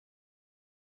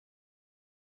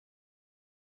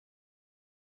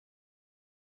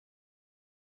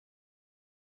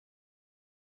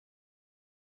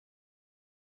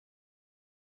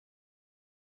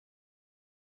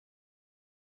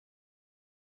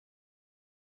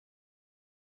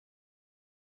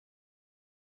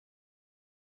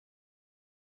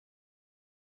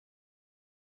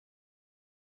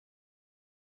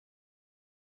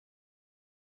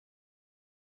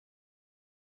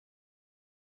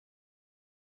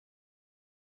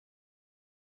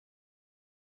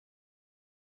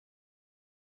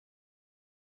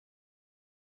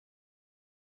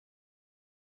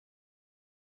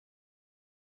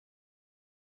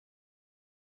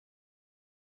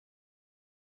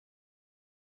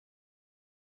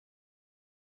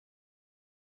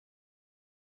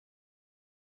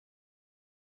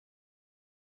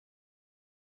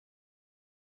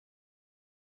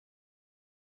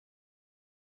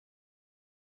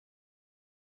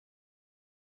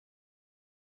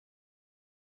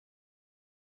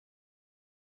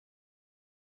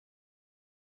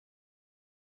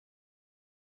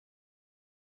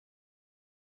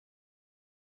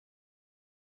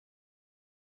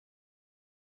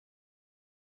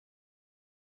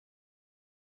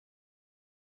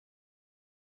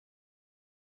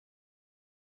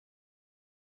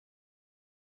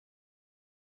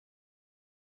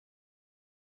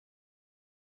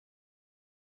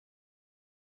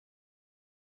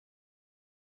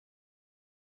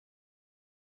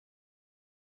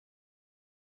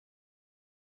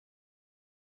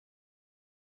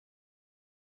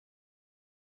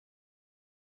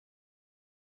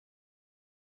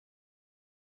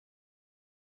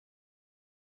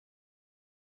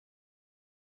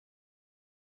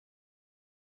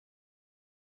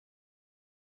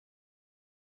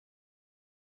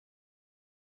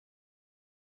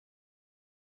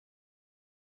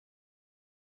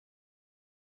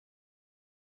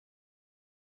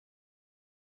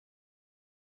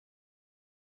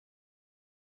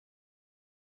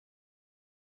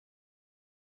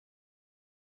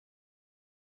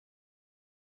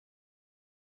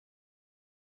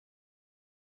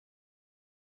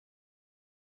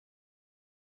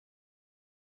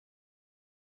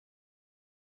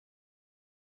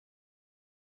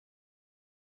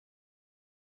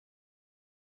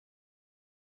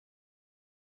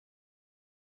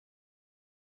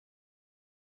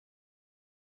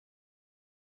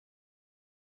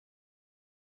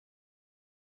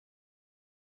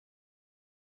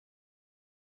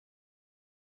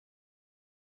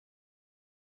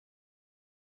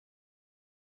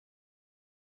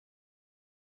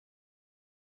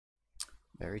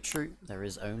Very true. There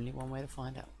is only one way to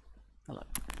find out. Hello.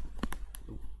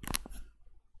 Ooh.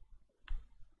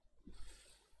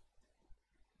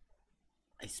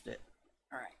 A split.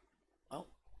 Alright. Well,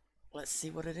 let's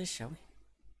see what it is, shall we?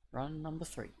 Run number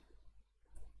 3 is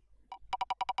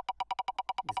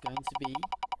going to be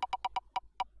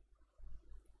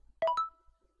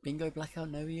Bingo Blackout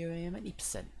no UAM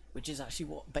 80%, which is actually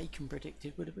what Bacon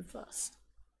predicted would have been first.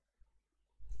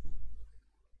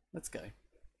 Let's go.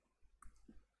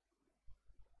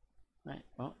 Right,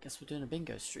 well, guess we're doing a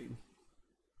bingo stream.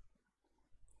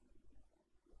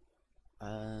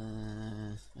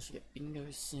 I should get bingo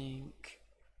sync.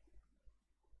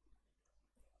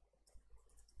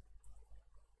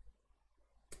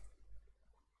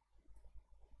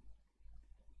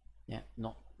 Yeah,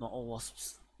 not all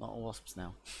wasps. Not all wasps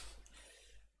now.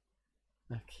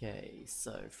 Okay,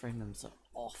 so frame numbers are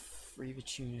off. Reaver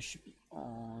tuner should be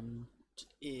on. It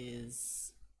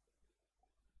is.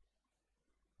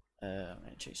 I'm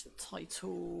going to change the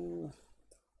title.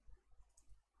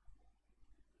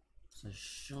 So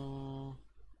SHAR.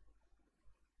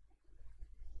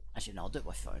 Actually, no, I'll do it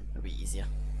by phone. It'll be easier.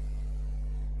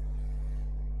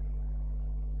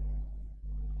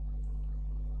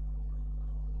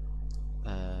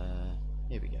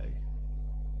 Here we go.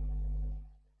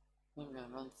 I'm going to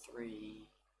run 3.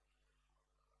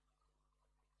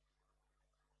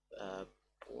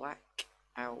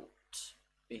 Blackout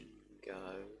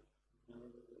bingo. No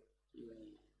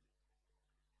UAM.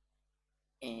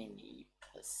 Any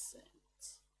percent.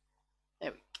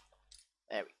 There we go.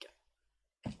 There we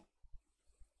go.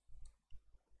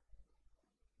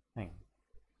 Hang on.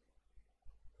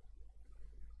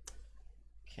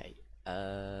 Okay.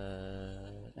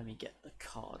 Let me get the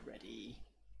card ready.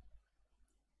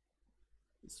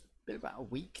 It's been about a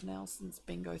week now since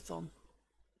Bingo-thon.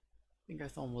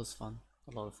 Bingo-thon was fun.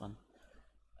 A lot of fun.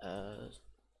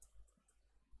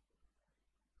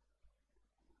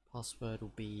 Password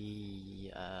will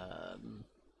be a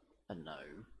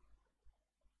no.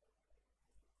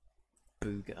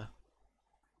 Booger.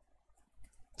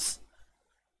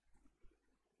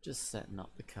 Just setting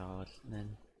up the card and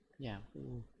then yeah,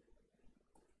 we'll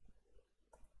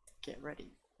get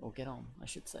ready. Or get on, I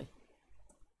should say.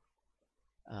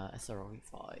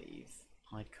 SRE5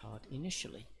 hide card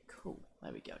initially. Cool,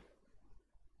 there we go.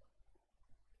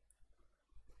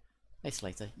 Hey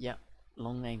Slater, yeah,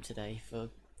 long name today for...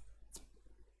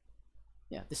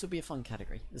 Yeah, this will be a fun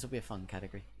category. This will be a fun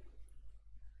category.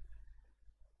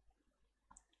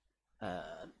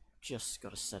 Just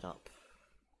gotta set up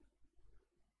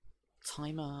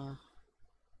timer.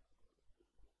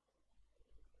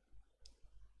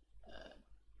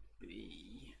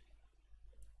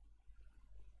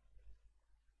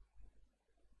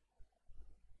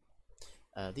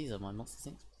 These are my monster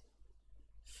things.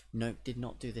 Nope, did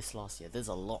not do this last year. There's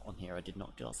a lot on here I did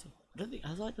not do last year. I don't think,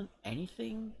 has I done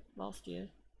anything last year?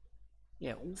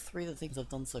 Yeah, all 3 of the things I've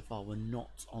done so far were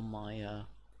not on my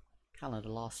calendar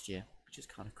last year, which is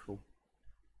kind of cool.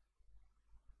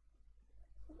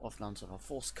 I've done sort of a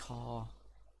force car.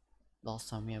 Last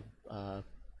time we had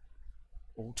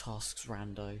all tasks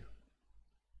rando.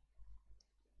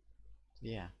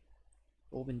 Yeah,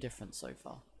 all been different so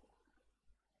far.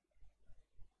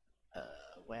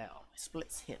 Where are my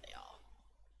splits? Here they are.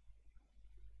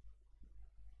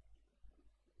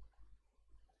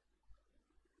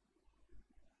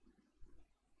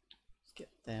 Let's get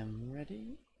them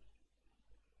ready.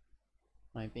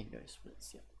 My bingo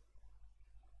splits, yeah.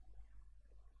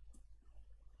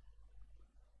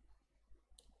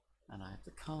 And I have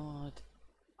the card.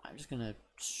 I'm just gonna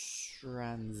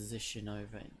transition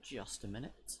over in just a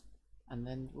minute, and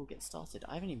then we'll get started.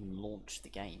 I haven't even launched the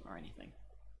game or anything.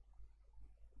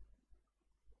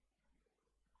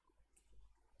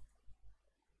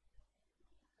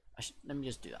 Let me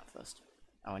just do that first.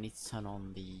 Oh, I need to turn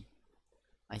on the...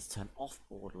 I need to turn off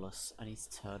borderless. I need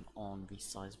to turn on the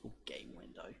sizable game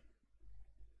window.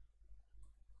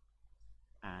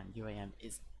 And UAM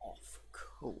is off.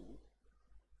 Cool.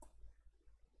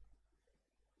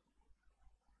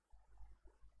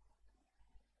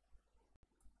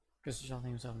 Crystal Shard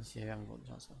thing was on this year. I haven't got the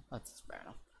chance. That's fair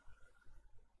enough.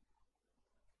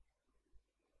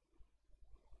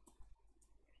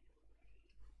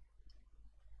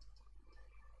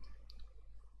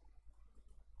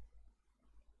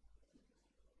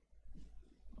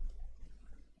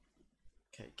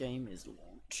 Okay, game is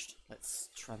launched. Let's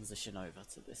transition over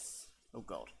to this. Oh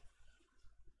god.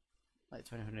 Like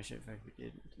 20 initiative we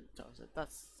did.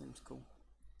 That seems cool.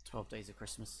 12 days of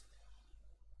Christmas.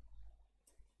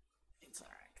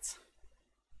 Interact.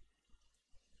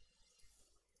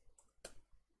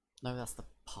 No, that's the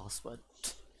password.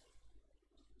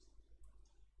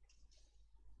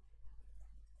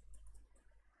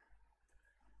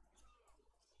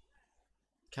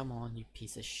 Come on, you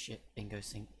piece of shit, bingo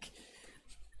sync.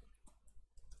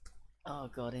 Oh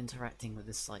god, interacting with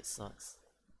this site sucks.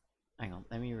 Hang on,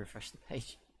 let me refresh the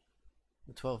page.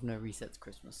 The 12 no resets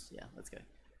Christmas. Yeah, let's go.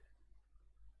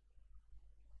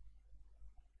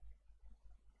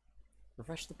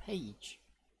 Refresh the page.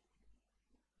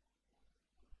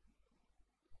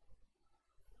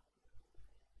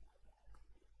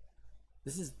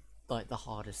 This is like the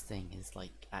hardest thing, is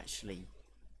like actually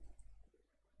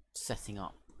setting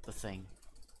up the thing.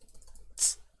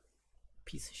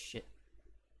 Piece of shit.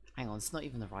 Hang on, it's not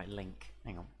even the right link.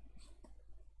 Hang on.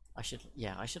 I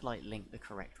should like link the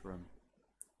correct room.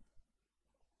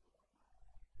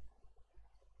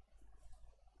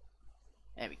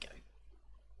 There we go.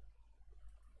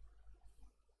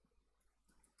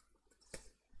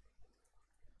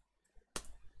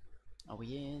 Are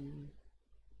we in?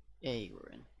 Yeah,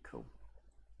 we're in. Cool.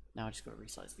 Now I just got to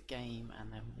resize the game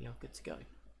and then we are good to go.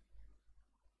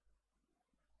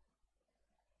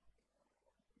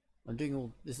 I'm doing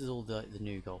all, this is all the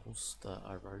new goals that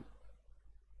I wrote.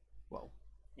 Well,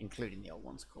 including the old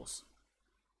ones, of course.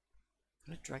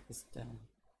 I'm gonna drag this down.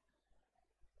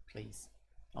 Please.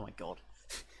 Oh my god.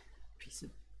 piece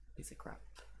of crap.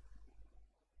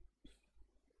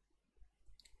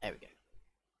 There we go.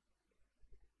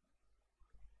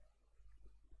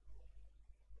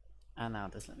 And now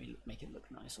just let me make it look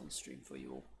nice on stream for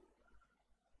you all.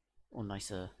 Or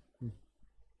nicer. And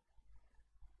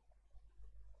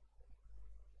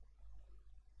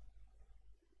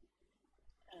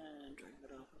drag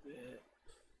it up a bit.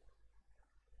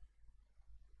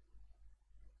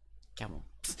 Come on.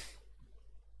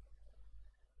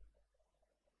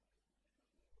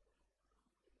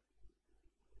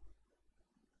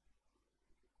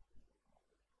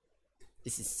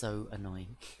 This is so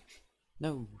annoying.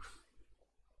 No.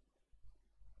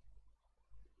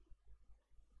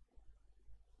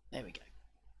 There we go.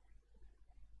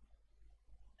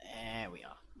 There we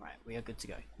are. Right, we are good to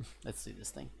go. Let's do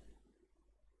this thing.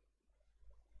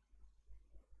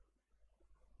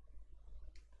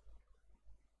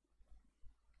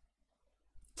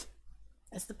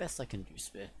 That's the best I can do,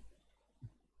 Spear.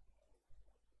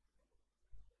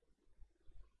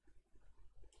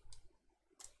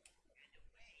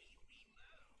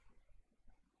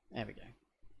 There we go.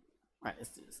 Right, let's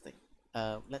do this thing.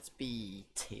 Let's be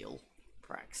teal,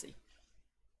 Praxi.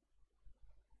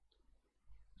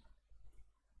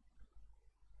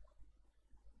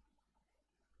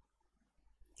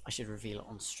 I should reveal it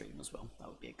on stream as well. That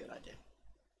would be a good idea.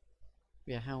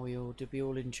 Yeah, how we all did we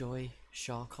all enjoy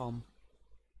SHARcom?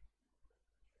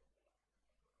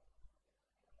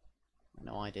 I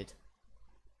know I did.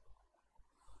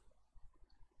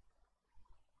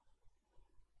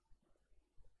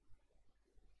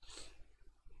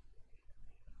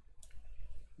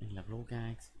 Level all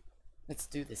gags. Let's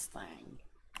do this thing.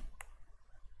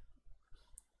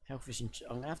 Health vision.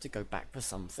 I'm gonna have to go back for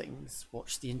some things.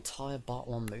 Watch the entire Part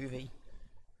 1 movie.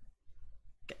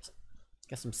 Get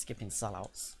some skipping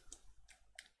sellouts.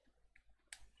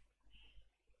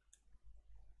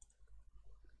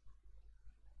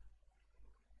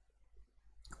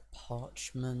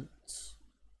 Parchment.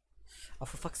 Oh,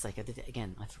 for fuck's sake, I did it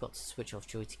again. I forgot to switch off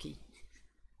Joy to Key,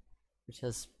 which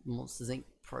has Monsters Inc.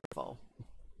 profile,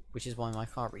 which is why my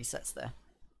car resets there.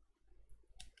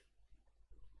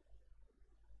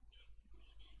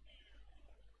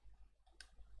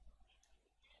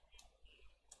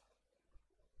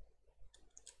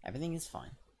 Everything is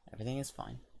fine. Everything is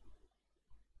fine.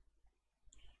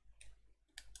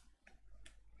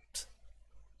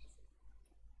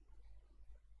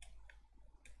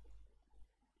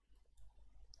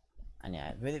 And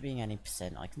yeah, with it being any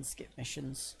percent, I can skip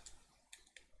missions.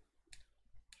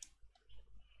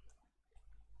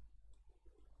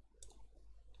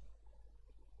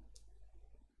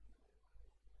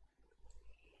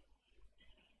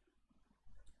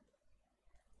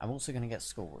 I'm also going to get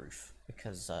School Roof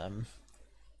because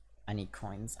I need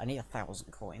coins. I need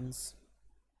 1,000 coins.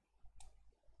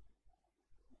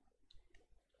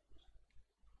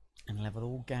 And level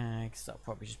all gags. That'll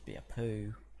probably just be a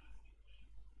poo.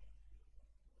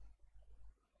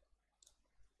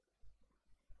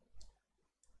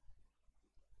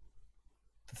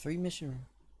 The 3 mission.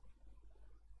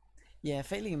 Yeah,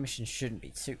 failing a mission shouldn't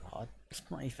be too hard.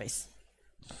 Smiley face.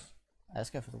 Let's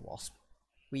go for the wasp.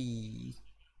 Wee.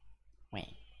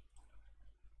 Wait.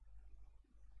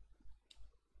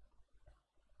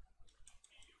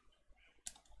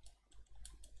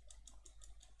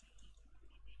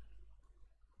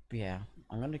 But yeah,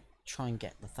 I'm gonna try and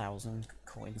get the 1,000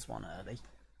 coins one early.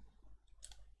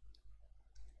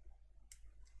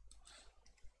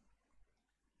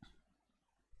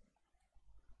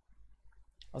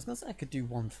 I was gonna say I could do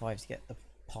 1.5 to get the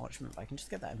parchment, but I can just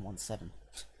get that in 1.7.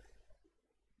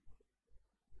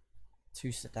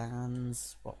 2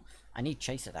 sedans. Well, I need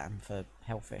chase sedan for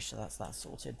Hellfish, so that's that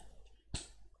sorted.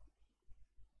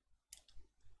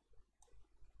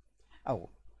 Oh,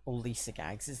 all Lisa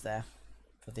gags is there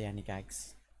for the only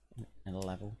gags in a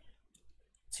level.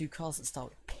 2 cars that start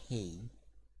with P.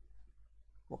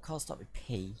 What cars start with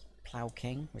P? Plow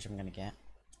King, which I'm gonna get.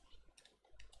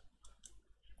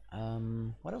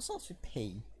 What else starts with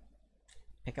P?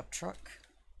 Pickup truck.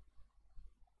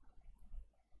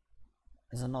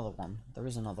 There's another one. There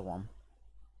is another one.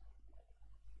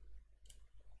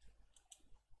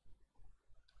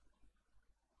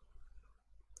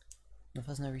 If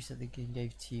there's no reason they can go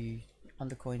to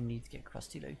Undercoin, need to get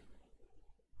Krusty Lou.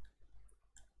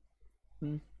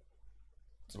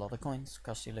 There's a lot of coins,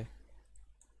 Krusty Lou.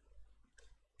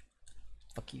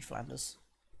 Fuck you, Flanders.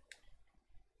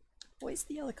 What is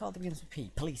the other car that begins with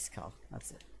P? Police car.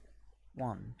 That's it.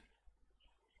 1,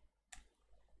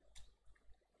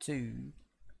 2,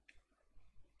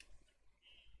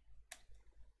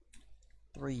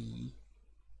 3,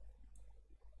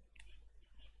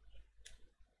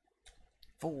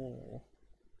 4,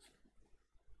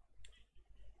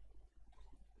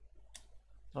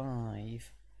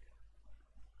 5,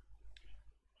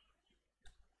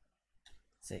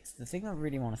 6. The thing I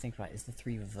really want to think about is the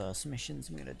 3 reverse missions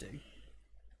I'm going to do.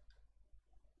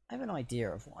 I have an idea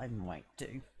of what I might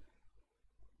do.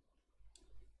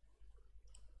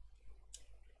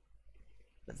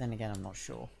 But then again, I'm not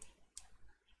sure.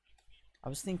 I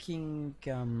was thinking,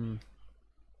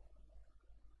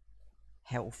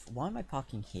 health. Why am I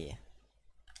parking here?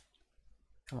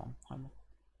 Come on,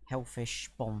 Hellfish,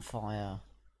 Bonfire,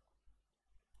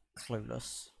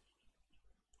 Clueless.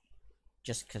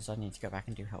 Just because I need to go back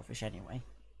and do Hellfish anyway.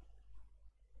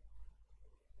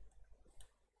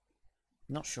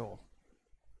 Not sure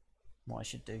what I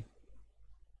should do.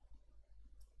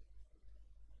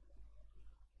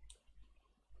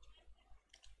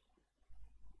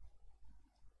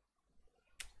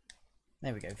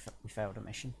 There we go, we failed a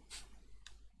mission.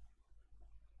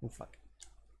 Oh fuck.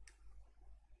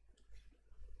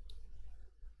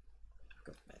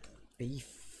 Got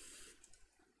beef.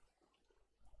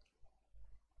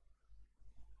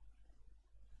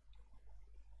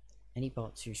 Any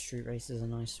part 2 street race is a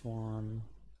nice one.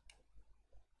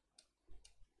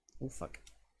 Oh fuck.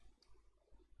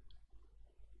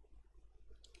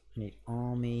 I need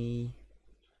army.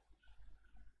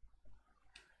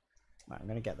 Right, I'm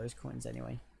gonna get those coins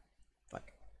anyway.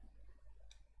 Fuck.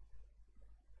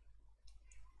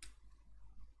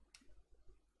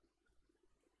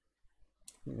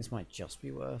 I think this might just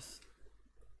be worth.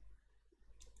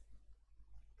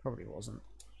 Probably wasn't.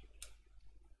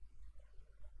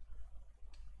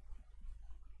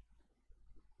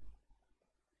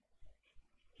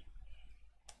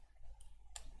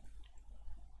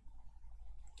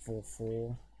 Four,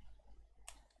 4,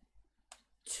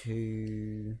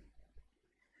 2,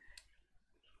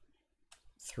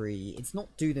 3. It's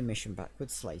not do the mission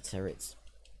backwards later, it's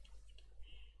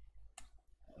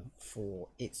 4.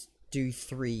 It's do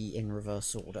 3 in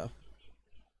reverse order.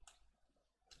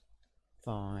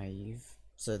 5.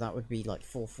 So that would be like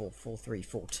 4, 4, 4, 3,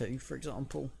 4, 2, for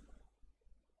example.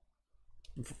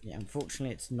 Yeah,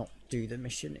 unfortunately it's not do the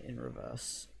mission in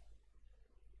reverse.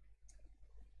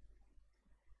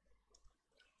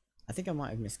 I think I might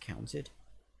have miscounted.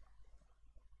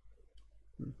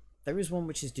 There is one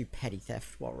which is do petty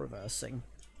theft while reversing,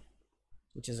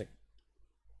 which is a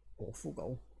awful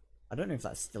goal. I don't know if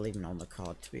that's still even on the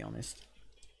card, to be honest.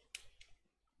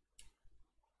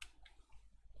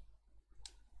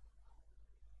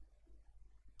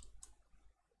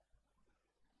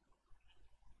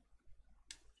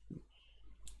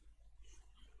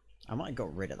 I might have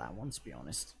got rid of that one, to be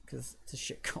honest, because it's a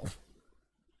shit goal.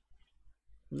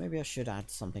 Maybe I should add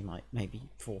something like maybe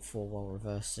 4-4 while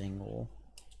reversing, or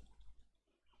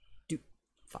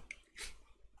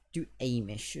do a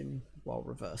mission while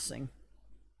reversing.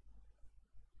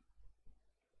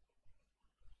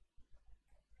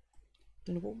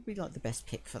 Don't know what would be like the best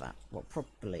pick for that. Well,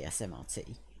 probably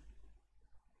SMRT.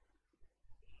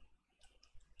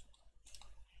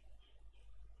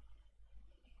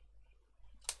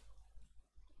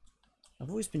 I've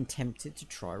always been tempted to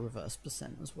try reverse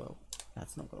percent as well.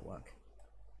 That's not gonna work.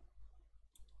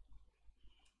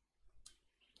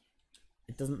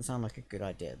 It doesn't sound like a good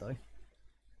idea though.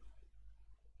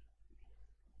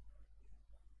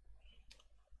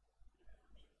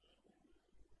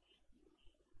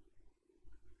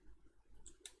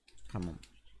 Come on.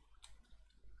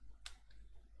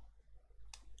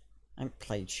 I haven't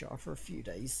played SHAR for a few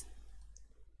days.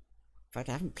 In fact,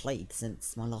 I haven't played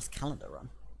since my last calendar run.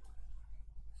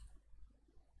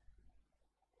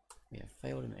 Yeah,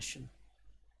 failed a mission.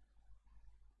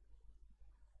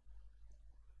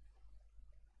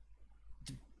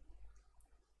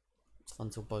 It's fun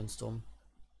till Bone Storm.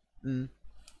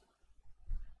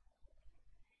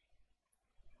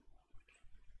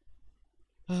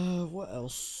 What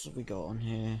else have we got on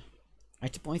here? I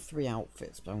had to buy 3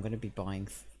 outfits, but I'm going to be buying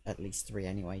at least 3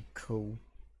 anyway. Cool.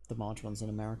 The Marge one's an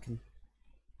American.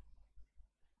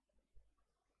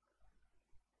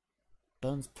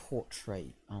 Burns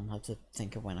Portrait. I'll have to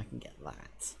think of when I can get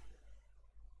that.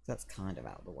 That's kind of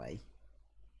out of the way.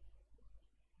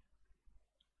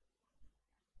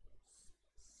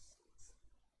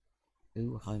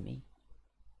 Ooh, homie.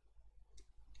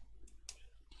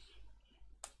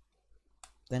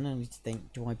 Then I need to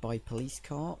think, do I buy police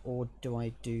car or do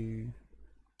I do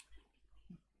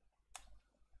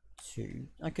 2?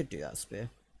 I could do that spear.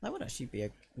 That would actually be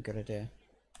a good idea.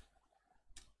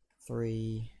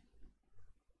 3.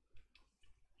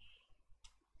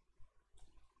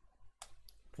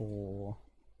 4.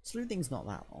 Sleuthing's not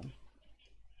that long.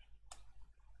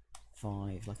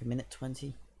 5, like a minute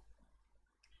 20.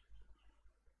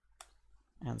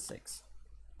 And 6.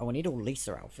 Oh, I need all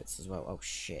Lisa outfits as well. Oh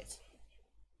shit.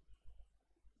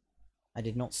 I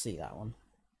did not see that one.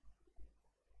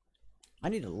 I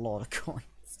need a lot of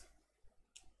coins.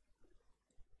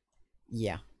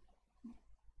 Yeah.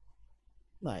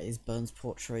 That is Burns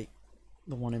Portrait.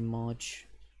 The one in Marge.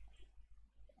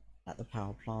 At the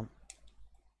power plant.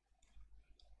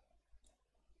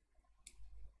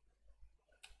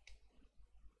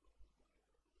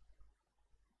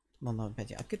 Well, no,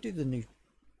 I could do the new...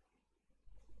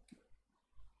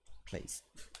 Please.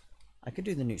 I could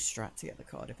do the new strat to get the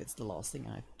card if it's the last thing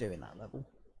I have to do in that level.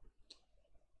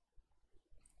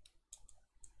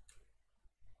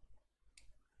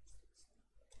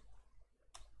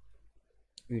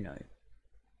 Uno.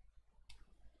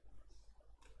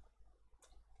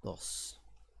 Dos.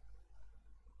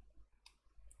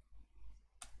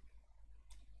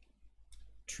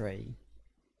 Trey.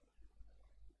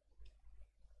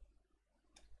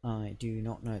 I do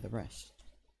not know the rest.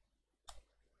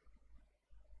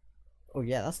 Oh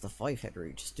yeah, that's the 5-head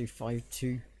route. Just do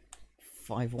 5-2,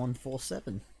 5-1,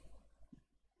 4-7.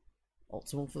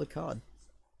 Optimal for the card.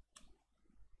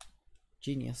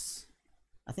 Genius.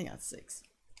 I think that's 6.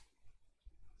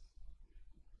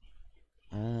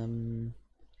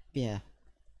 Yeah.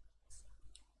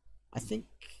 I think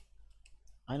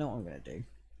I know what I'm gonna do.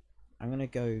 I'm gonna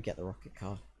go get the rocket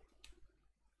car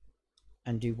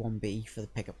and do 1B for the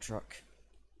pickup truck.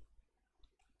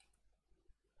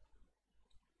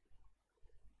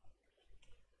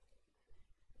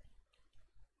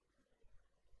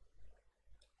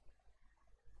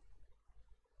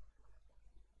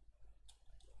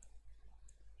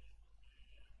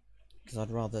 Because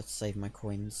I'd rather save my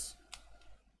coins.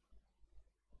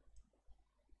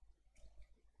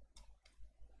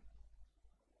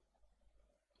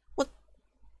 What?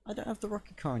 I don't have the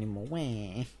rocket car anymore.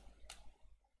 Where?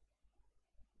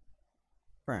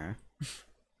 Bruh.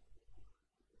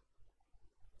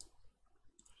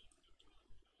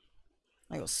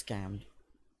 I got scammed.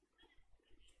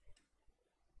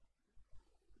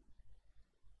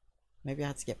 Maybe I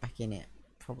had to get back in it.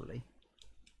 Probably.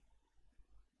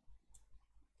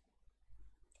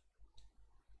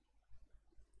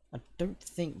 I don't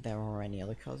think there are any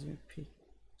other cars with P.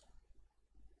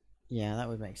 Yeah, that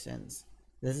would make sense.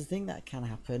 There's a thing that can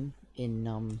happen in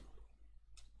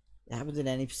it happens in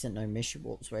any % no mission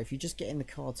warps where if you just get in the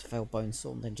car to fail Bone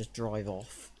Storm and then just drive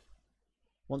off,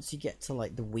 once you get to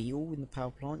like the wheel in the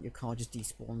power plant, your car just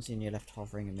despawns and you're left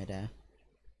hovering in midair.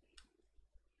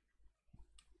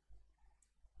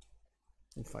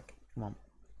 Oh fuck, come on.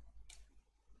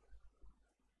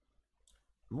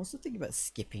 I'm also thinking about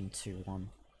skipping 2-1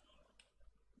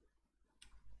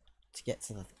 to get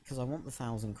to the, because I want the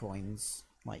 1,000 coins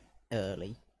like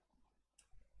early.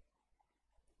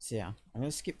 So yeah, I'm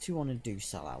gonna skip 2-1 and do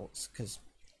sellouts because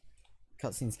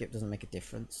cutscene skip doesn't make a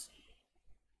difference.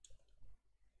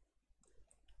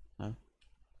 No,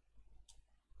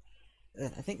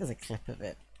 I think there's a clip of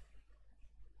it.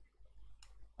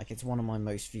 Like it's one of my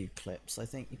most viewed clips. I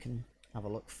think you can have a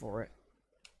look for it.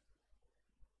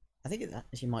 I think it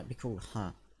actually might be called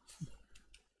Huh.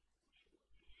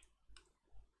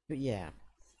 But yeah,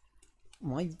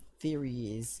 my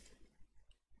theory is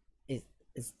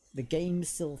the game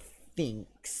still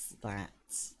thinks that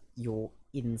you're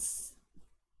in. So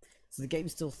the game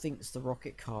still thinks the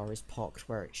rocket car is parked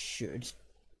where it should,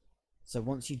 So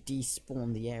once you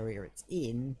despawn the area it's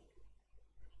in,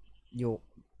 the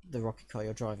rocket car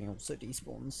you're driving also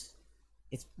despawns.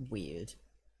 It's weird.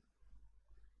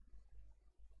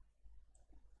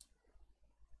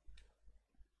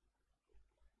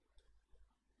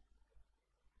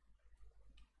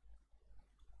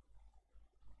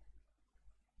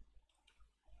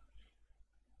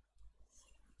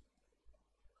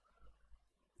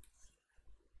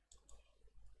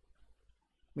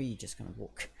 We just gonna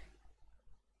walk.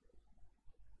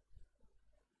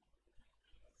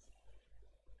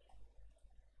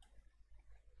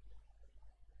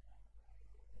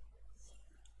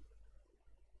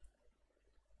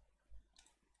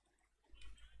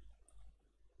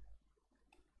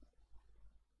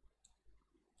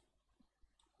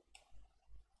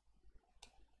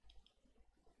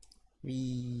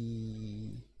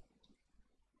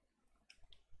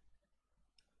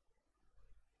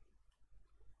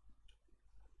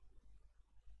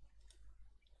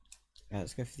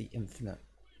 Let's go for the infinite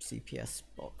CPS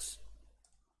box.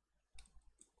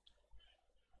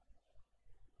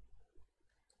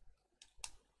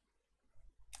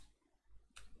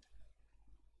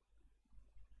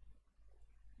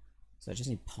 So I just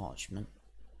need parchment.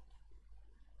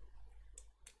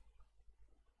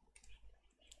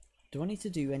 Do I need to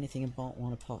do anything in part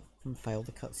 1 apart from fail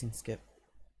the cutscene skip?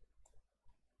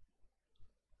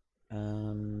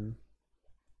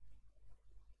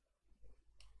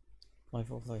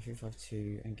 5-4, 5-3,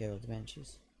 5-2 and get all the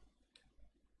benches.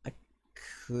 I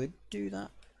could do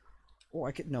that. Or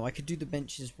I could, no, I could do the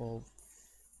benches while...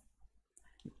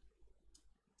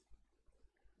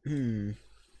 I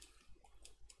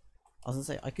was gonna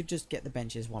say, I could just get the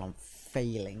benches while I'm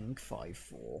failing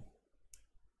 5-4.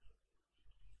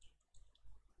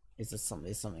 Is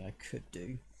something I could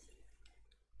do.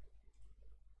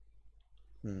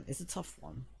 It's a tough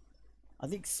one. I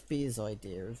think Spear's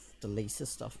idea of the Lisa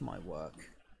stuff might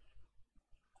work.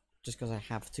 Just because I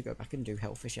have to go back and do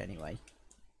Hellfish anyway.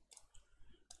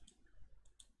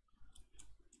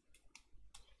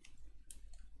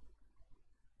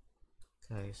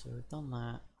 Okay, so we've done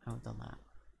that, and we've done that.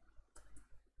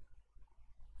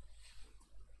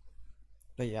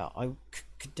 But yeah, I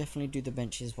could definitely do the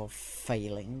benches while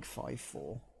failing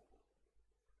 5-4.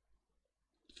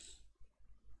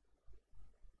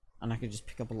 And I could just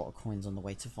pick up a lot of coins on the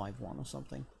way to 5-1 or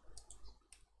something.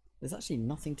 There's actually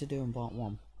nothing to do in part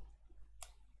 1.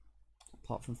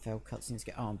 Apart from failed cutscenes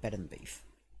get... Oh, I'm better than beef.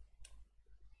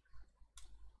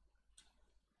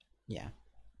 Yeah.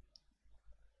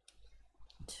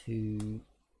 To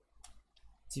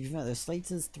be fair, the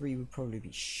Slaters 3 would probably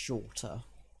be shorter.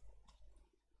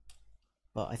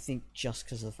 But I think just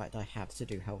because of the fact I have to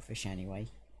do Hellfish anyway.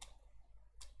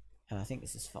 And I think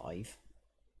this is 5.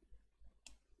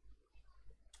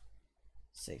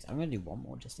 6. I'm going to do one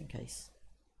more just in case.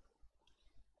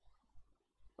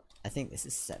 I think this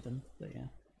is 7, but yeah.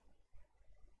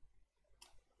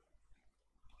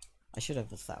 I should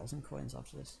have 1,000 coins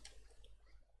after this.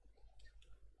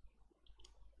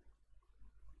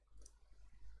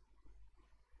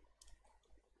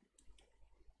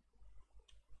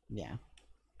 Yeah,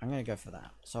 I'm going to go for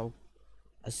that. So,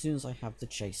 as soon as I have the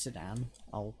chase sedan,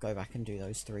 I'll go back and do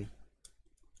those 3.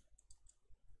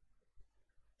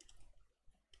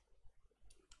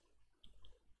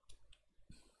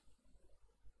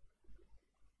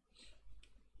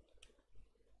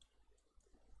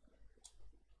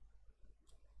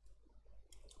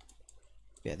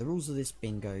 Yeah, the rules of this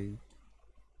bingo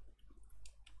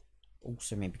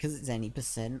also mean, because it's any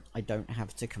percent, I don't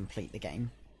have to complete the game.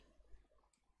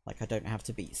 Like, I don't have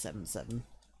to beat 7-7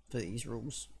 for these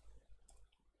rules.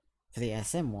 For the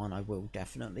ASM one, I will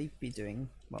definitely be doing,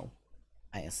 well,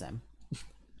 ASM.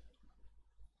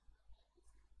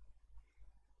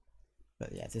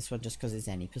 But yeah, this one, just because it's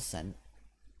any percent,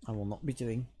 I will not be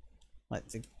doing. Like,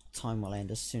 the time will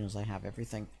end as soon as I have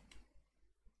everything.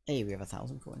 Hey, we have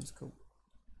 1,000 coins, cool.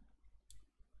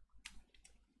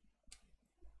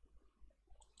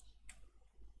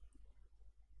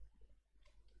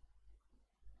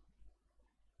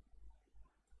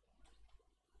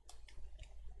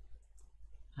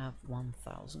 Have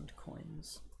 1,000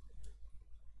 coins.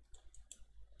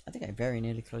 I think I very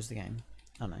nearly closed the game.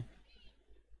 Oh no.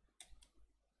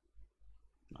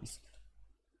 Nice.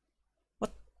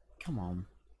 What? Come on.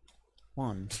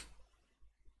 1.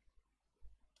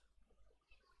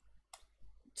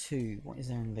 2. What is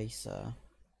there in Lisa?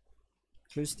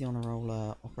 Clues to the Honor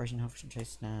Roller, Operation Hellfish and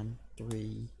Chase Sedan.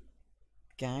 3.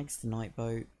 Gags, the Night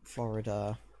Boat,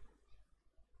 Florida.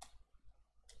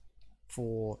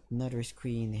 4. Murderous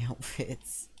Queen, the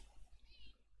outfits.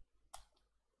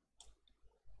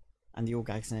 And the all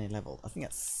gags on any level. I think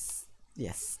that's,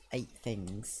 yes, 8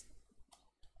 things.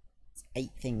 It's 8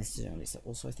 things to do on this.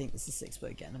 Also, I think this is 6, but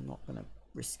again, I'm not gonna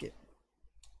risk it.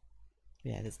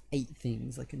 Yeah, there's 8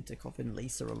 things I can tick off in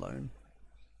Lisa alone.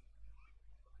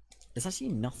 There's actually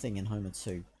nothing in Homer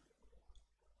 2.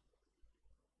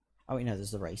 Oh wait, no, there's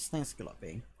the race. Thanks, good luck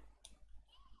being.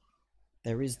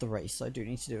 There is the race I do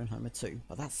need to do in Homer 2,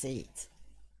 but that's it.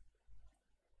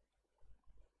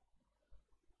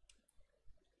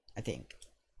 I think.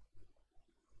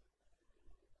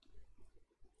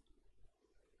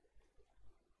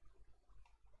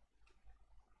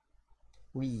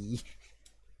 Wee.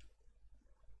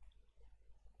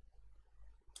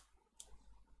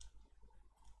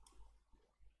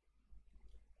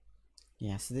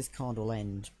 Yeah, so this card will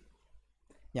end.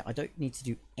 Yeah, I don't need to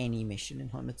do any mission in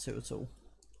Homer 2 at all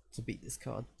to beat this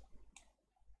card.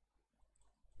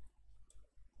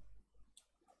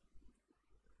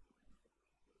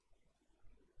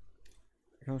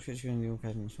 I can't switch between the all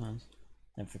Cousins fans.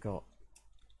 Then forgot.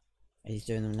 He's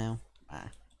doing them now. Ah,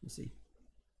 let's see.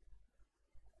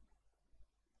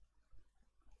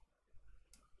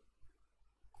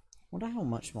 Wonder how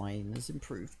much mine has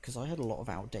improved, because I had a lot of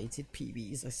outdated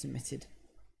PBs I submitted.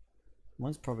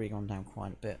 Mine's probably gone down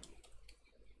quite a bit.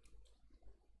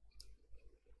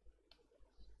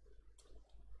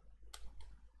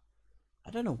 I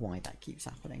don't know why that keeps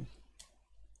happening.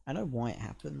 I know why it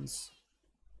happens.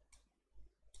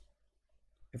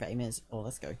 If aim is, oh,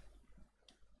 let's go.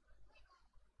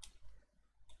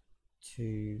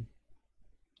 2,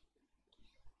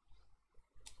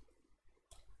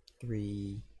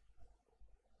 3,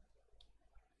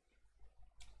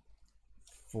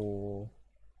 4.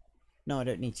 No, I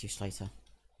don't need to, Slater.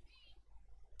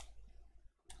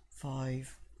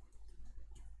 5,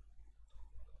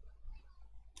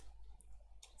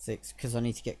 6, because I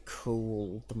need to get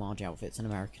cool the Marge outfits in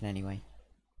American anyway.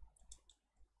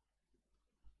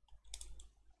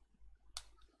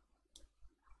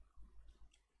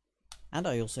 And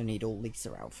I also need all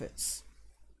Lisa outfits.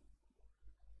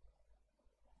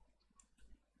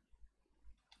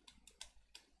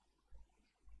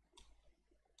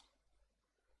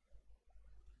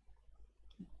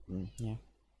 Yeah.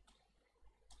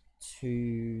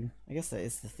 2. I guess that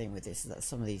is the thing with this, is that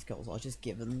some of these goals are just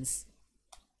givens.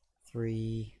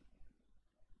 3,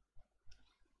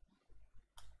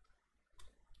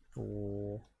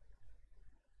 4,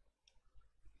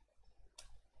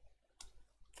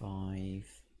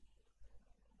 5,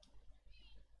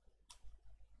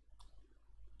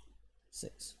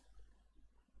 6.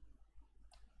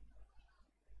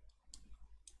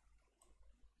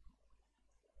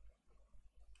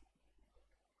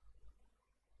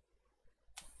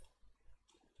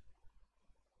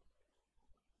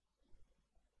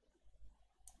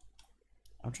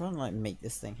 I'm trying to like make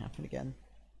this thing happen again.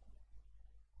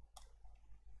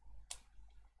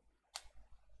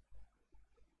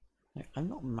 No, I'm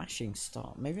not mashing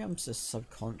start. Maybe I'm just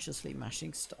subconsciously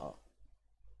mashing start.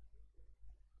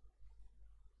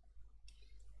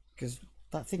 Because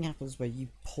that thing happens where you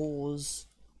pause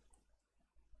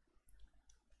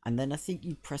and then I think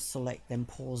you press select then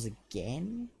pause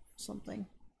again or something.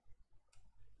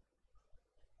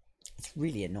 It's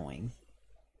really annoying.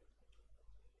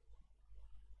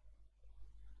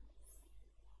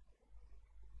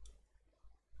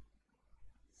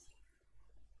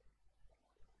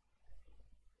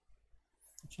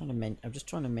 I'm just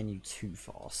trying to menu too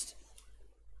fast.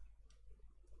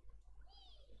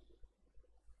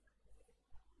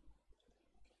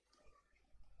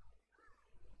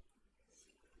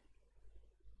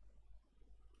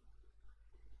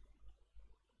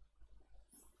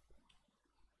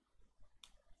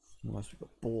 Unless we've got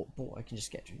bought, I can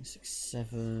just get during 6,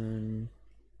 7.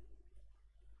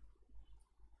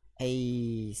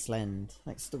 Hey, Slend.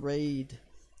 Thanks to the raid.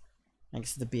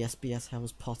 Thanks to the BSBS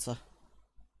House Potter.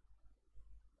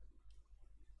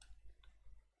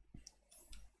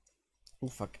 Oh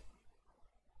fuck.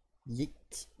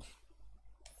 Yeet.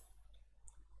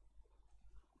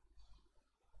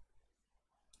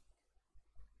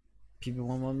 PB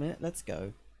 1 minute, let's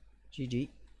go. GG.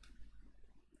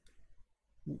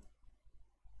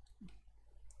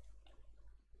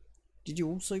 Did you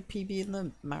also PB in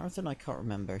the marathon? I can't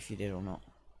remember if you did or not.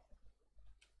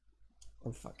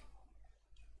 Oh fuck.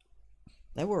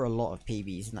 There were a lot of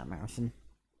PBs in that marathon.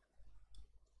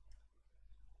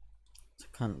 So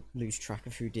I can't lose track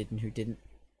of who did and who didn't.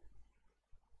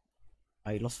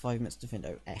 Oh, you lost 5 minutes to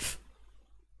Findo. F.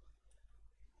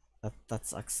 That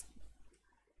sucks.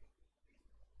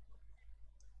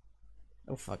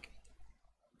 Oh fuck.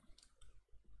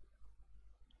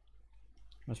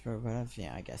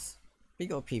 Yeah, I guess. But you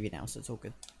got a PV now, so it's all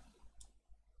good.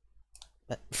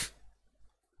 But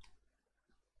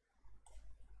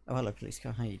oh, hello, police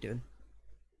car. How you doing?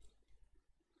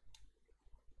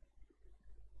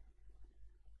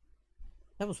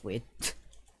 That was weird.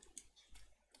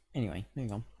 Anyway,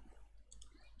 moving on.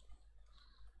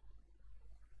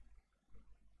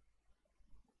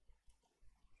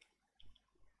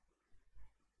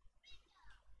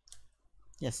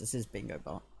 Yes, this is Bingo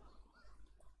Bart.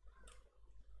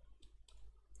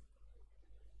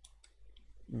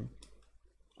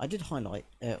 I did highlight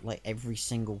like every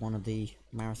single one of the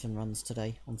marathon runs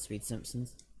today on Speed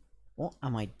Simpsons. What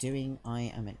am I doing?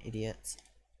 I am an idiot.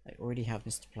 I already have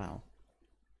Mr. Plow.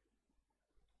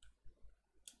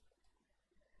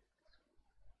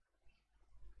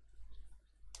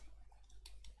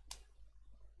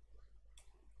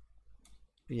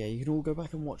 But yeah, you can all go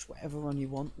back and watch whatever run you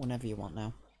want, whenever you want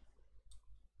now.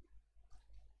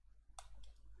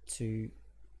 2,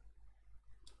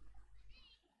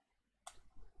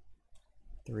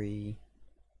 3,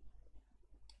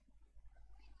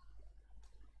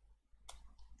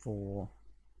 4,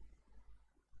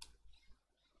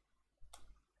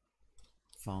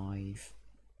 5,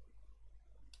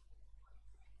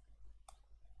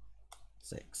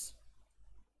 6.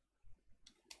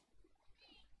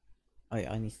 Oh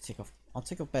yeah, I need to tick off. I'll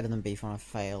tick off better than beef when I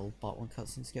fail part 1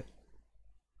 cutscene skip.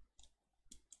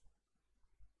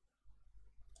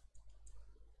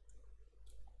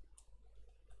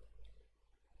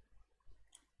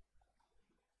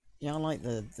 Yeah, I like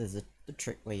there's the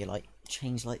trick where you like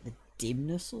change like the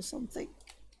dimness or something,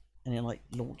 and it like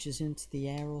launches into the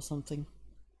air or something.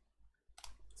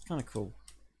 It's kind of cool.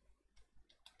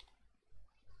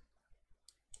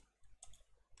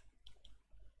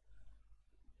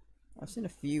 I've seen a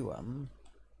few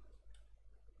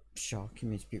SHAR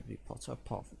community people do Potter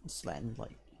apart from Slen.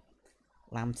 Like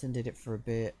Lambton did it for a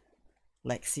bit,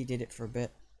 Lexi did it for a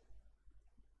bit.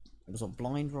 It was on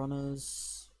Blind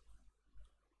Runners.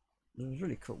 It was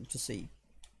really cool to see.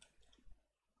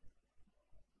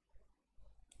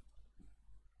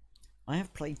 I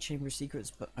have played Chamber of Secrets,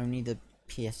 but only the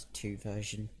PS2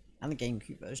 version and the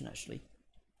GameCube version actually.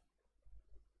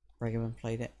 Bregaman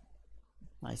played it.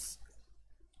 Nice.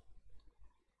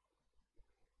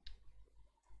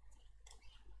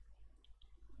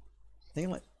 I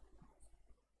think like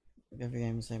every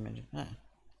game the same engine. Ah.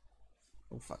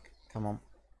 Oh fuck. Come on.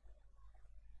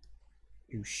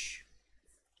 Oosh.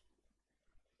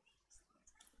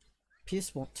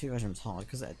 PS2 version was hard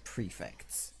because it had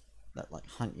prefects that like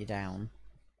hunt you down.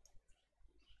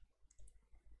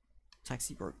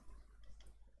 Taxi broke.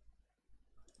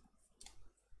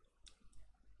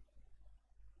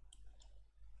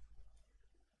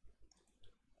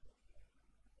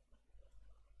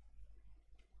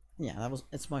 Yeah,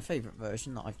 it's my favourite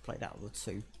version that I've played out of the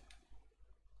two.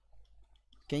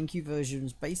 GameCube version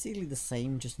was basically the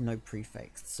same, just no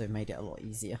prefects, so it made it a lot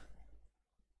easier.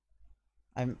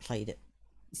 I haven't played it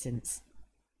since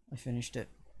I finished it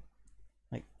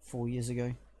like 4 years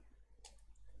ago.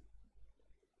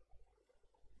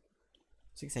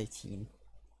 618.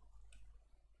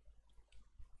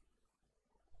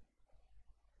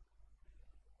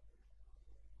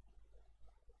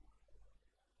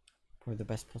 Probably the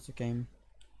best Potter game.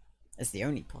 It's the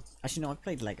only Potter. Actually, no, I've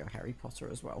played Lego Harry Potter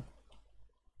as well.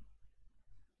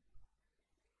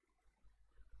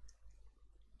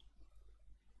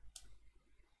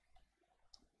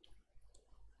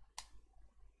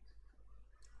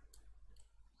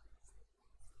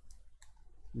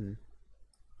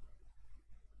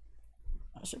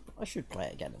 I should play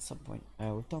it again at some point.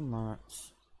 We've done that,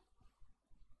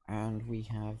 and we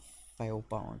have failed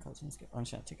bar on cutscenes. I'm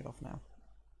just gonna take it off now.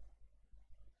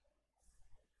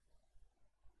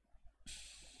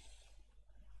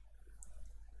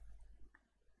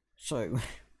 So,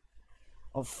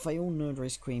 I'll fail Nerd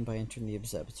Race Queen by entering the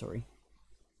observatory.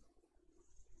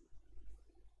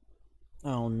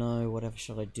 Oh no, whatever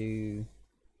shall I do?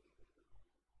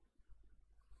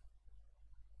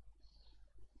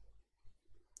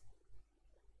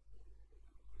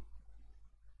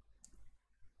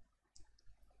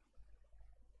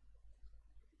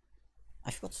 I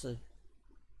forgot to...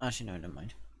 Actually, no, never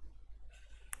mind.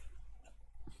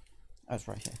 Oh, it's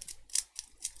right here.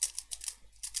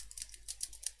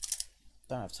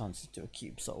 Don't have time to do a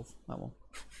cube solve. Oh well.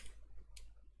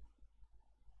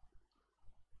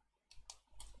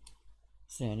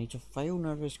 So I need to fail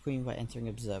Nerd Race Queen by entering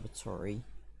observatory.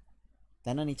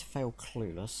 Then I need to fail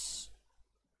Clueless.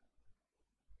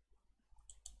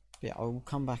 But yeah, I will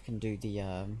come back and do the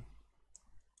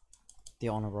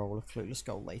honor roll of Clueless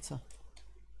Gold later.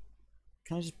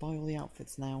 Can I just buy all the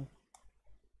outfits now?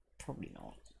 Probably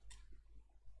not.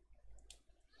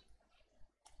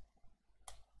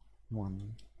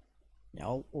 1. Yeah,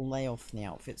 I'll lay off the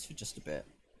outfits for just a bit.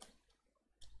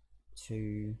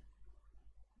 2.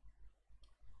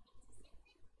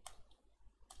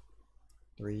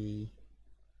 3.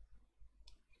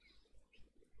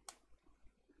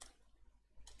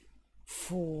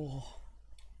 4.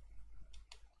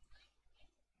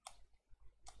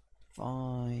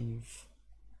 5.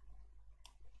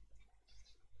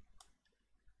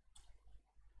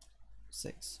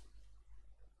 6.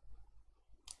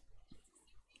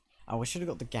 Oh, I should have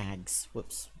got the gags.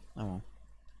 Whoops. Oh well.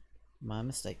 My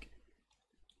mistake.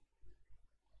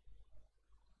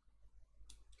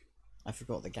 I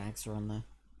forgot the gags are on there.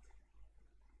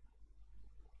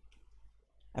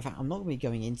 In fact, I'm not going to be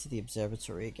going into the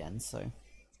observatory again, so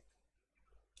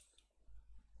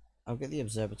I'll get the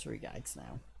observatory gags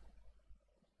now.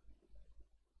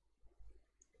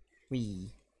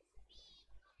 Whee.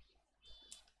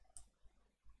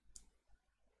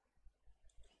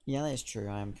 Yeah, that is true.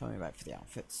 I am coming back for the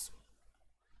outfits.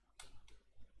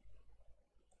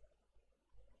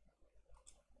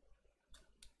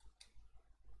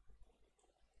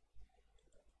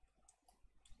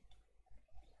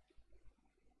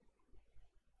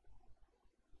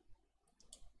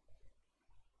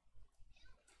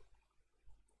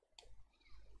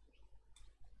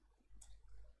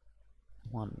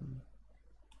 One.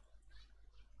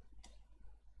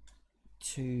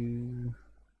 2.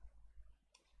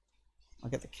 I'll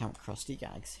get the Count Krusty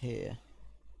gags here.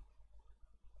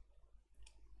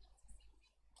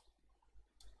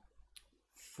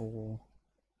 4.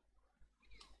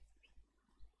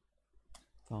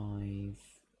 5.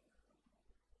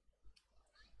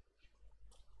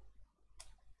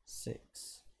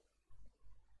 6.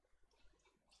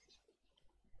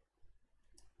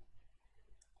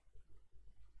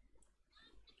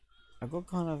 I've got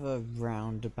kind of a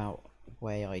roundabout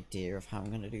way idea of how I'm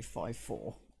going to do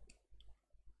 5-4.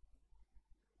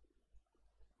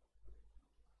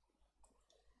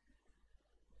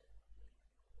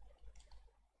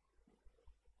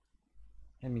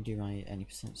 Let me do my any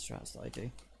percent strats that I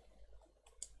do.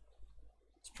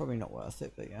 It's probably not worth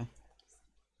it, but yeah.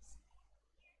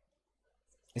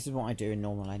 This is what I do in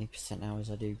normal any percent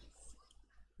hours. I do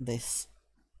this.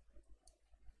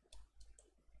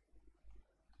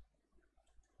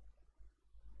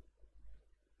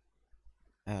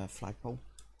 Flagpole.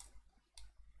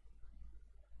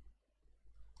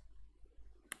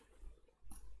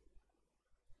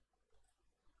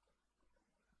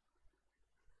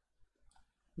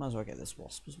 Might as well get this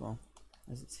wasp as well,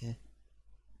 as it's here.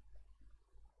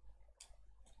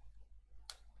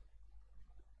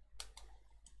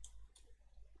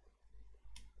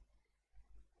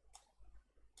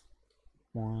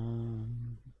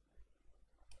 One.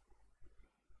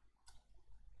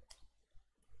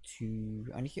 2.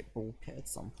 I need to get ball pit at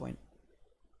some point.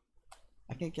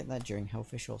 I can get that during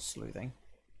Hellfish or Sleuthing.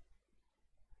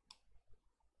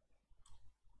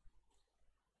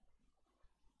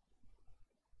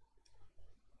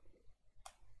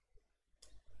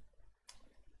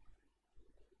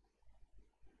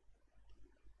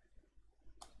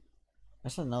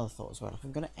 That's another thought as well. If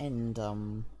I'm going to end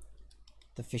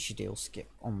the fishy deal skip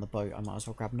on the boat, I might as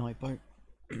well grab night boat.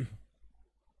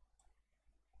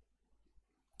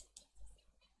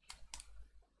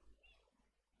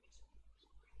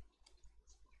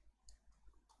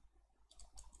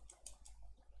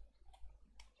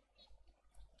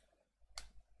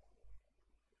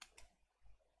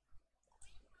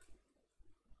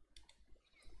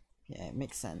 Yeah, it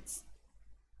makes sense.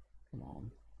 Come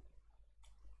on.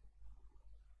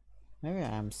 Maybe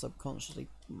I am subconsciously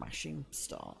mashing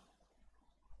start.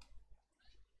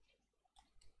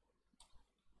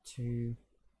 2.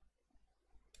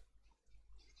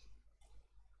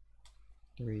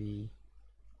 3.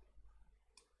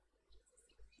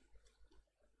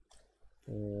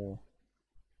 4.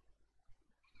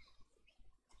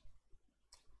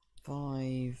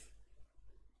 5.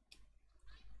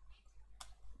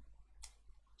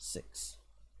 6.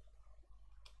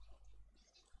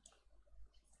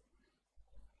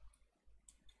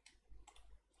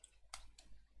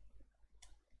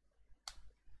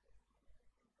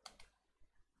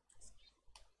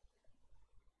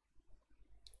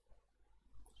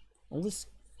 All this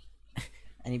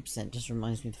any percent just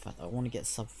reminds me of the fact that I want to get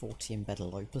sub 40 and better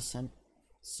low percent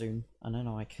soon. I don't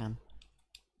know I can.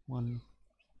 1.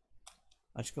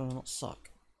 I just gotta not suck.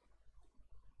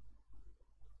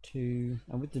 2.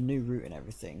 And with the new route and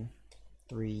everything.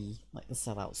 3. Like the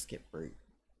sellout skip route.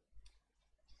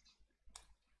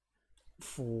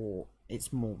 4.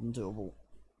 It's more than doable.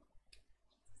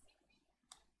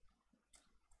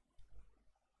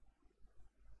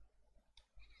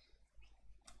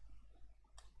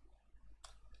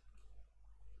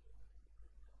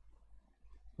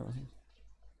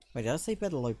 Wait, did I say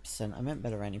better low percent? I meant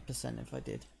better any percent if I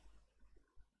did.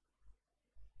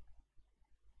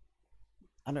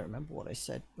 I don't remember what I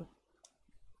said, but...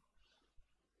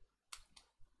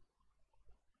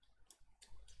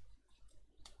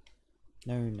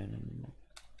 No.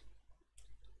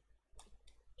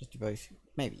 Just do both.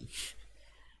 Maybe.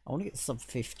 I want to get sub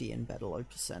 50 and better low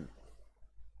percent.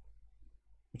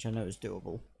 Which I know is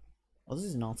doable. Oh, this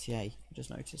is an RTA, I just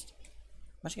noticed.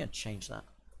 I'm actually going to change that.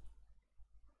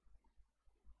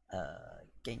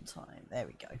 Game time, there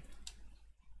we go.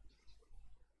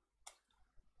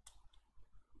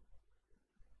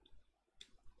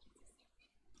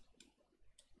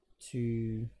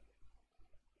 Two,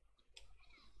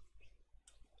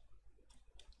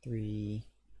 3,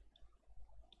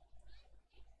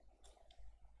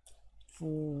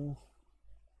 4,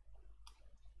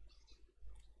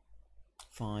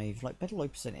 5. Like, better low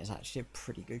percent is actually a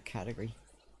pretty good category.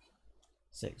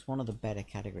 6, one of the better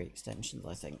category extensions,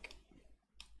 I think.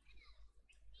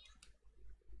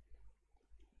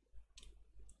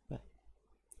 But,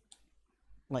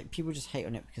 like, people just hate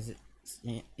on it because it's,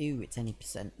 you know, ew, it's any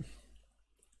percent.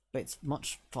 But it's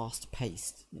much faster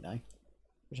paced, you know,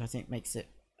 which I think makes it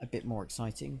a bit more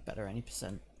exciting. Better any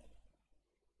percent.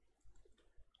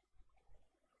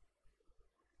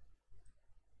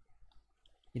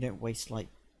 You don't waste like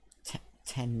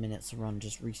 10 minutes a run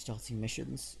just restarting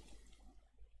missions.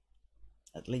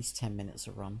 At least 10 minutes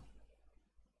a run.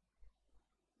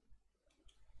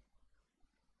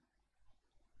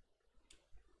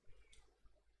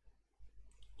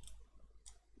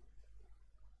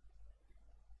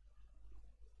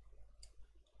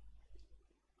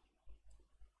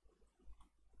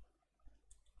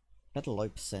 Better low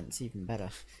percent's even better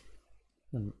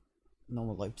than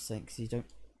normal low percent because you don't.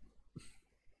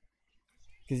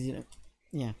 Because you don't.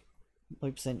 Yeah,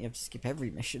 low percent you have to skip every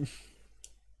mission.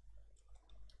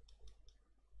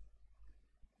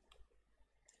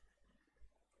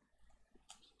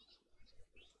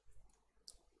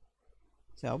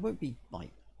 So I won't be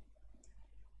like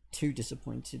too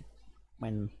disappointed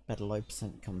when better low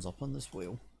percent comes up on this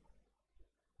wheel.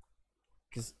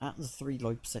 Because out of the 3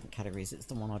 low percent categories, it's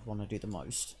the one I'd want to do the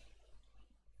most.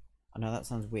 I know that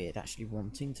sounds weird, actually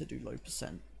wanting to do low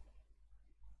percent.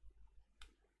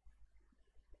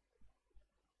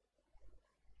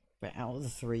 But out of the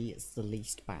 3, it's the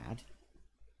least bad.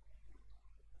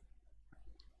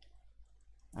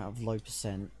 Out of low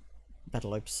percent, better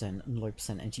low percent, and low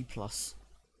percent NG plus.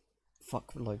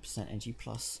 Fuck low percent NG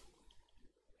plus.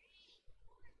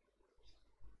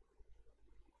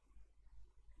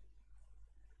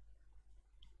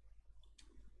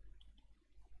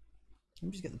 Let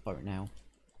me just get the boat now.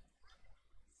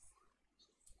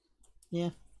 Yeah,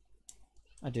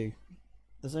 I do.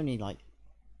 There's only like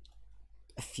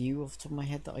a few off the top of my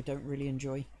head that I don't really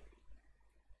enjoy.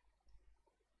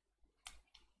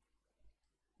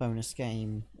 Bonus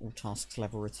game, all tasks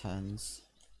level returns,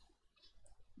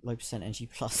 low percent NG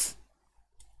plus.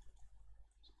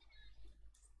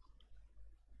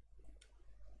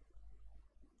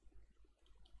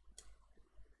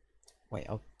 Wait,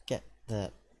 I'll get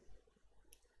the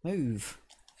move.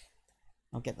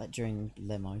 I'll get that during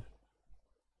limo.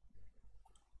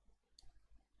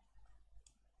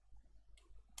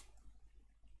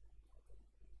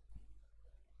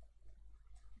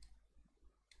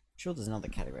 Sure, there's another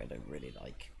category I don't really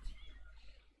like.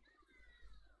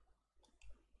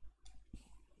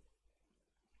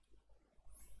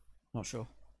 Not sure.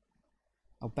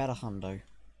 Oh, Better Hundo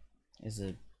is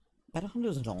a... Better Hundo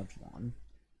is an odd one.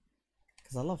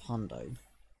 Because I love Hundo.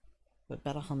 But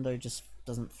Better Hundo just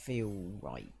doesn't feel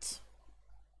right.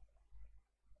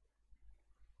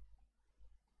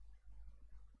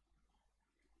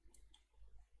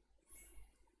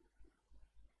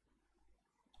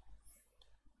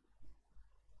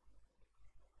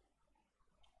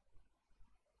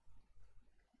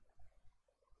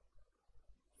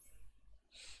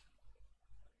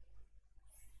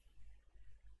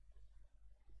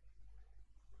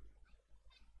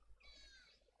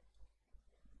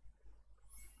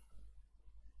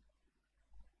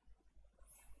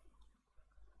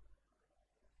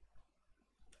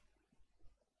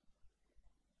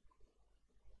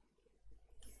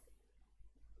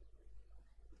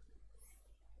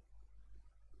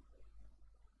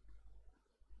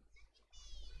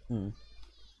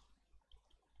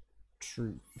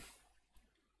 True.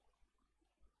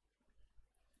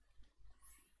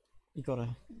 You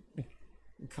gotta...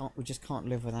 We just can't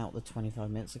live without the 25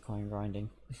 minutes of coin grinding.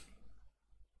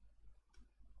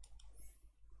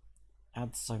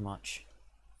 Adds so much.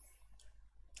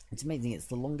 It's amazing, it's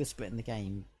the longest bit in the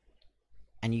game,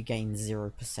 and you gain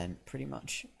 0% pretty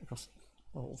much across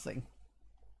the whole thing.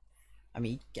 I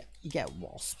mean, you get a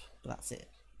wasp, but that's it.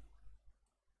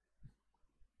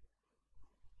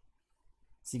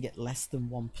 So you get less than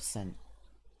 1%.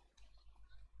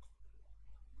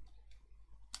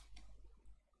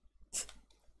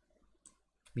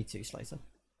 Me too, Slater.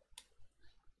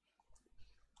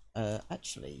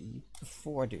 Actually,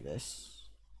 before I do this,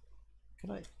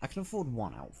 I can afford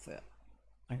one outfit.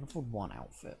 I can afford one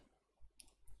outfit.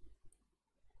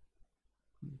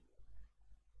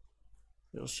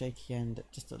 Little shaky end,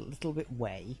 just a little bit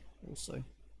way, also.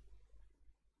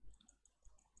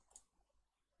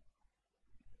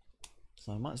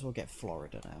 So I might as well get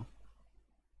Florida now.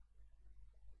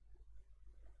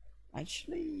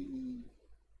 Actually,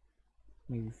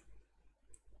 move.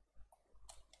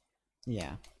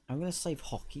 Yeah, I'm gonna save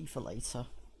hockey for later.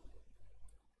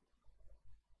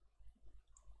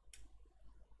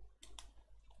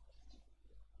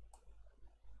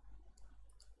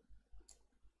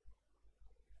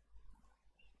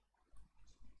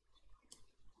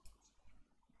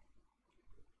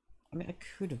 I mean, I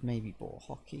could have maybe bought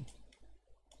hockey.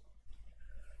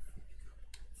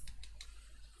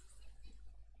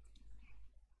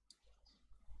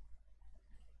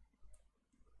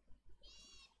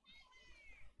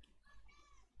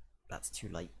 That's too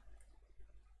late.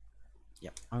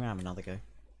 Yep, I'm gonna have another go.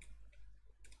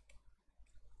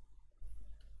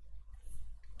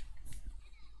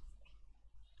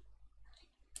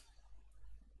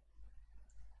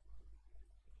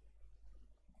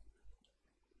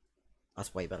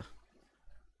 That's way better.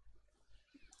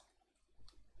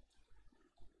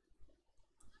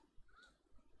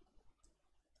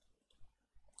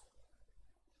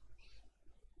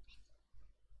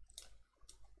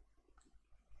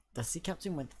 The sea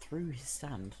captain went through his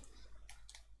stand.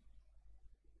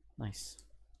 Nice.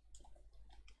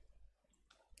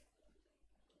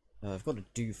 I've got a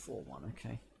do for one,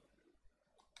 okay.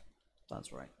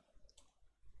 That's right.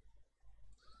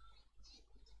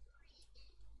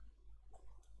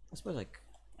 I suppose I...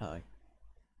 Uh-oh.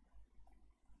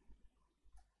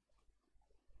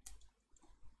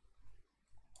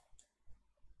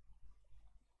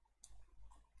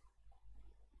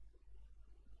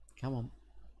 Come on.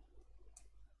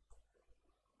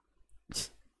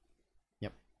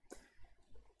 Yep.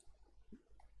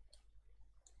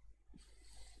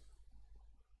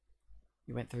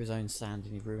 He went through his own sand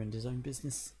and he ruined his own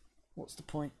business. What's the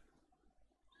point?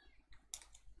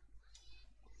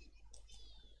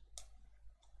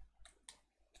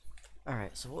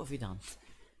 Alright, so what have we done?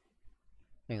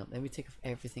 Hang on, let me take off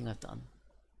everything I've done.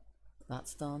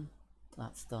 That's done.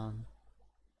 That's done.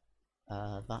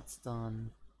 That's done.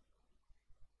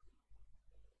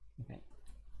 Okay.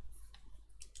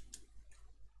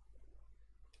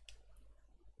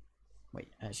 Wait,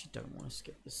 I actually don't want to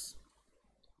skip this.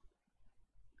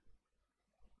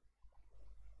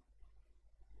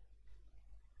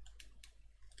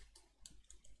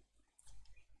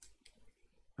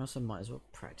 I also might as well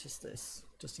practice this,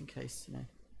 just in case, you know.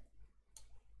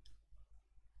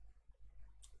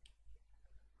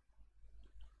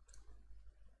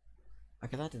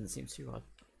 Okay, that didn't seem too hard.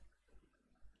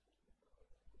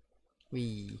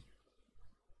 I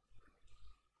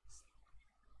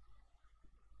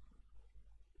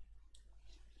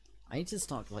need to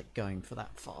start, like, going for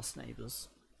that fast neighbours.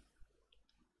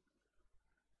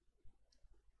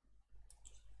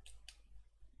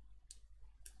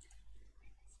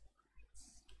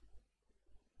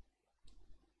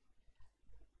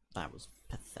 That was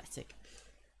pathetic.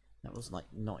 That was, like,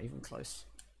 not even close.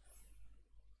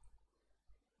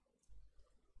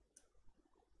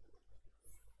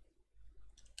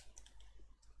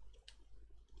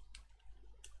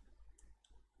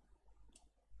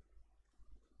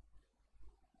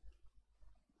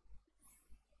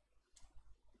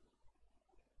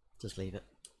 Just leave it.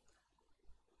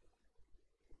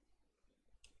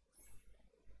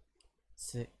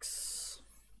 6,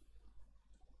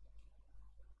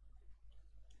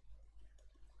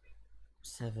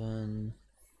 7,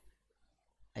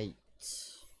 8,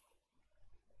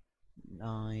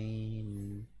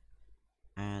 9,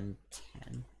 and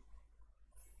 10.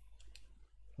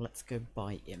 Let's go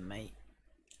buy inmate.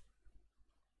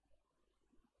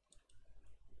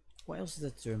 What else is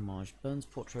there to do in Marge? Burns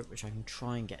portrait, which I can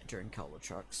try and get during color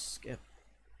trucks. Skip.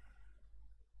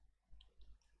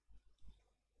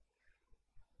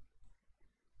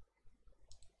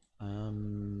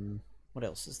 What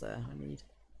else is there I need?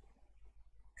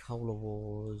 Cola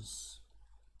Wars.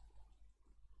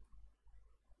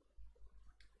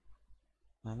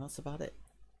 And that's about it.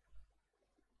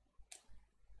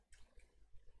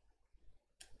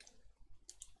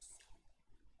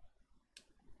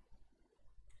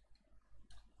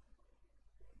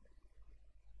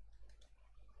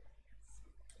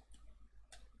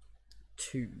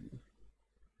 2,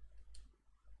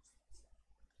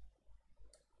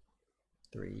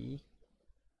 3,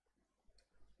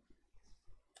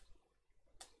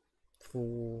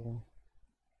 4,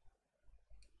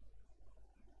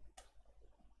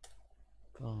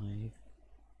 5,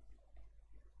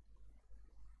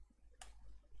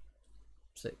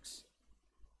 6.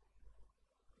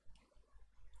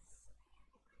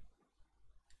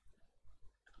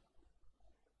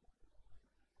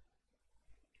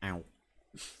 Ow.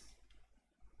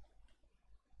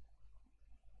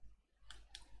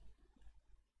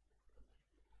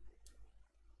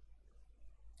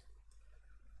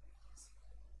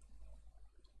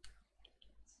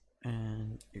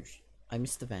 And oosh, I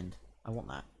missed the bend. I want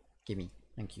that. Gimme.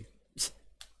 Thank you.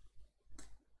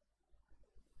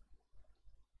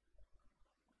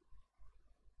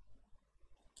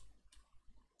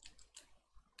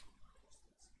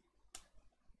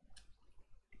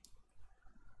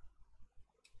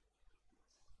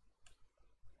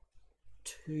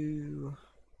 Two.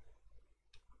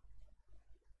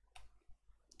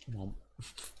 Come on.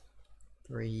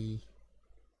 3,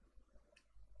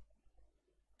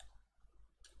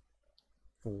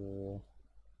 4,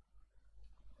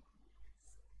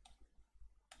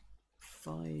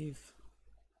 5,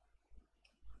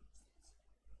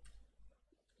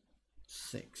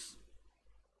 6.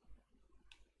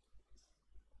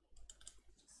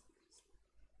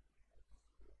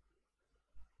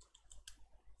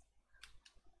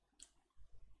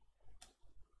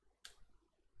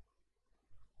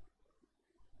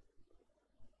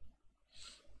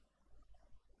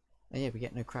 Oh yeah, we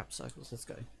get no crap cycles. Let's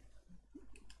go.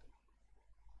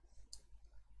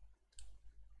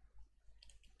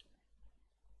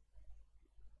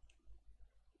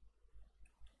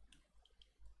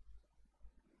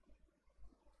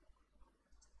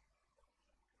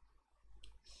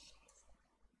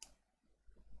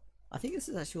 I think this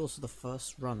is actually also the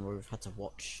first run where we've had to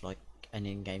watch like an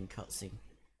in-game cutscene,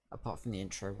 apart from the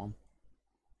intro one.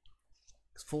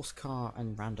 Because Force Car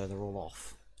and Rando, they're all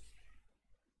off.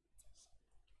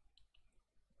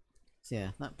 So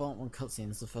yeah, that Bart 1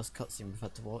 cutscene is the first cutscene we've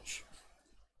had to watch.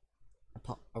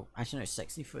 Apart, oh, actually no,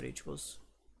 sexy footage was.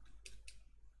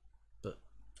 But,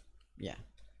 yeah.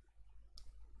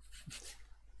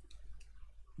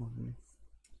 1,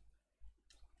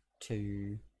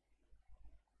 2.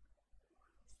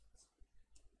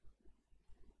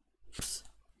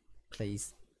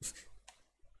 Please.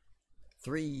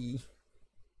 3.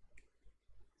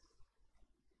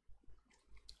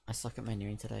 I suck at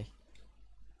menuing today.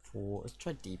 4. Let's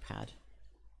try D-pad.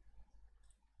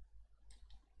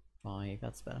 5.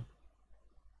 That's better.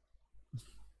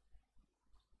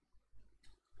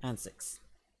 And 6.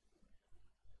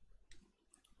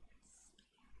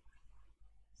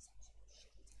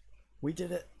 We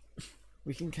did it.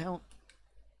 We can count.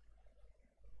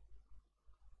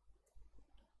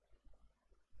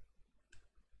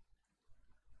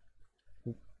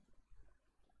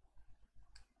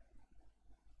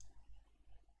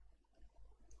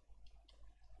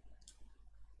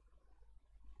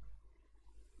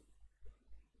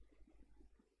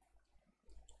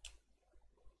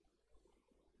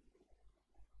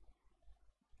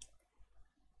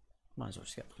 Might as well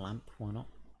just get the lamp, why not?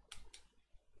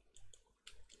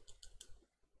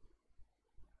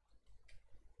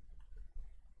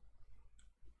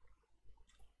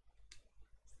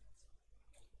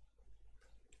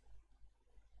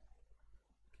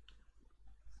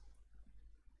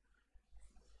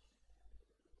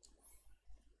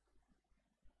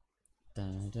 Da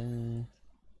da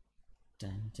da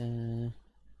da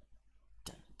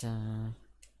da da.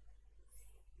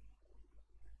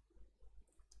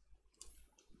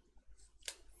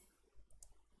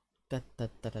 Da da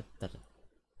da da da.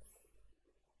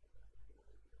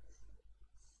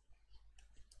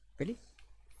 Really?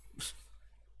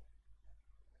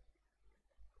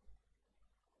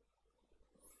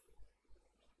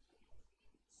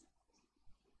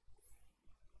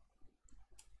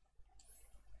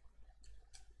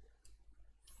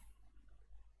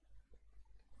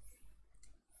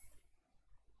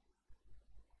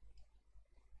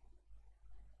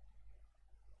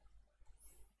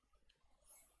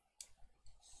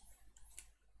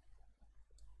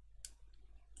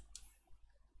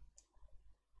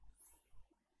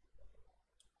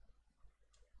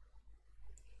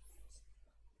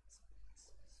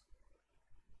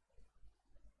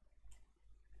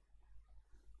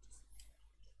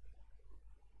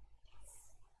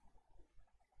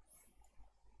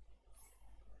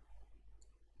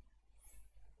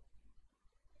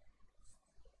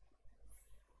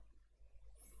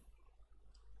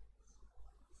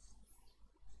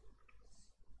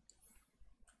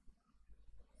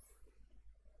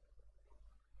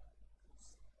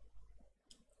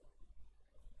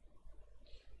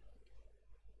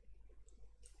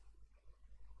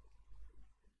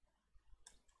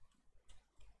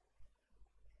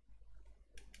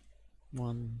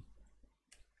 1,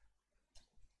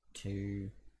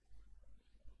 2,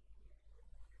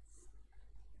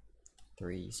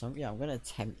 3. So yeah, I'm gonna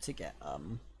attempt to get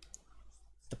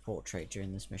the portrait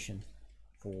during this mission.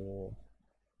 4,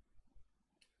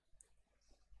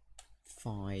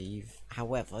 5.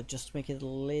 However, just to make it a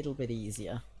little bit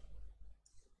easier,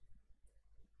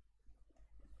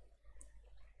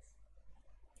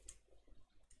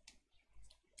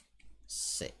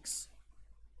 6.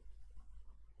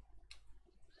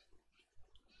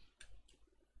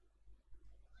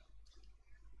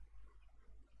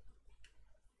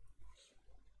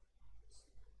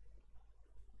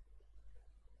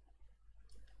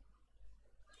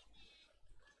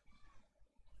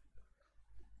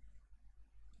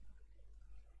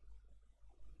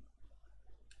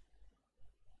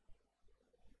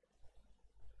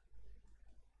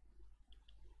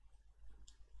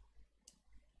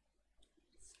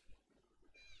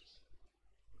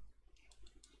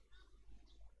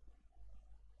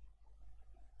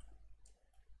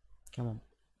 Come on.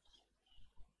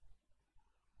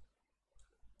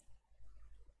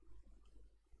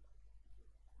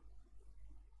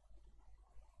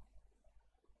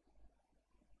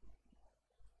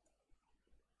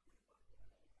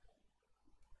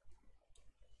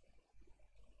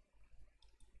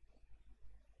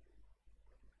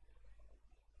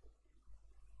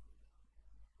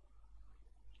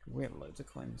 We have loads of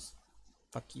coins.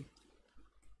 Fuck you.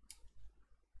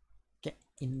 Get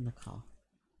in the car.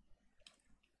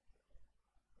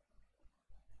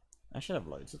 I should have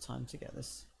loads of time to get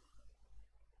this.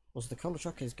 Also, the color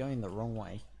truck is going the wrong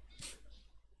way.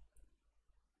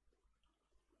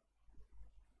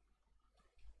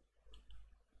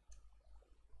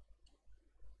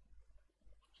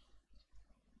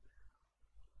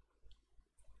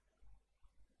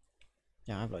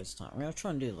 Yeah, I have loads of time. I mean, I'll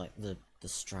try and do like the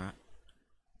strat.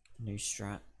 New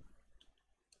strat.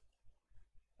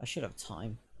 I should have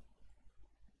time.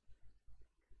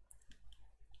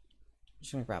 I'm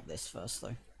just gonna grab this first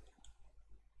though.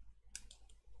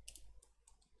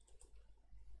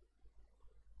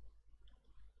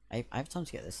 I have time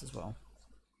to get this as well.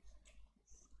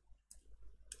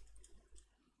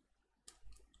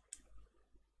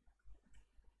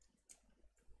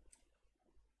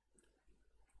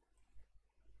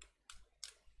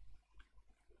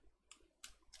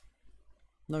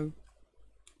 No.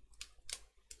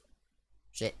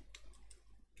 Shit.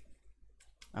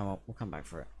 Oh well, we'll come back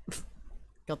for it.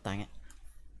 God dang it.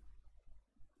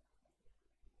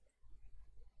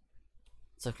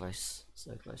 So close,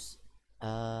 so close.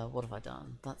 What have I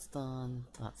done? That's done,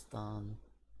 that's done.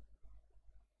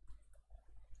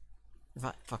 In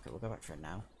fact, fuck it, we'll go back for it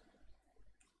now.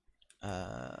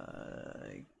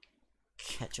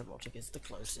 Ketchup Logic is the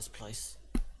closest place.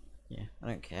 Yeah, I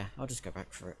don't care, I'll just go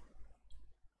back for it.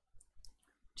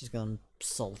 Just gone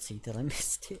salty that I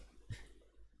missed it.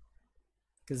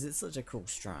 Because it's such a cool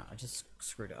strat, I just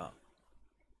screwed it up.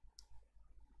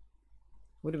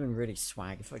 Would have been really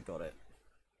swag if I got it.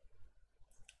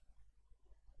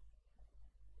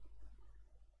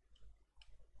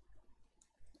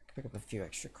 Pick up a few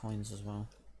extra coins as well.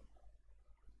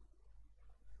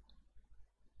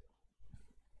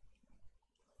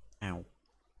 Ow.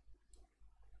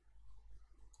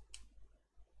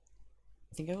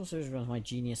 I think I also realized my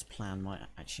genius plan might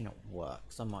actually not work,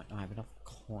 because I might not have enough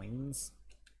coins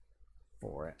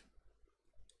for it.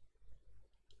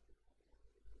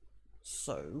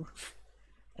 So,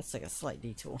 let's take a slight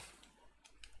detour.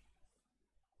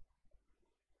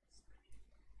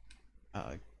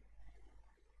 Uh-oh.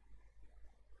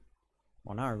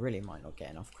 Well, now I really might not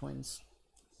get enough coins.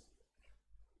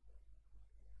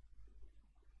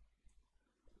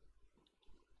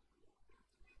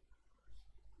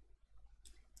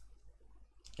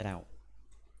 Get out.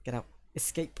 Get out.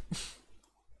 Escape.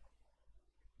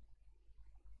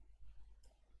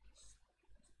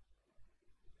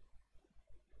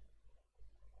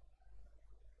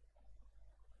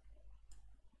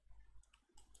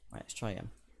 Right, let's try again.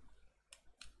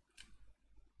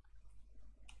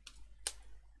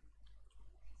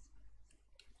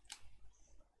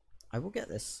 I will get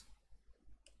this.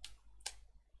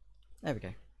 There we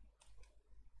go.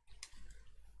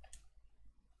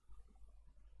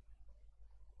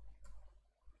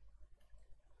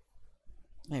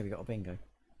 Hey, we got a bingo.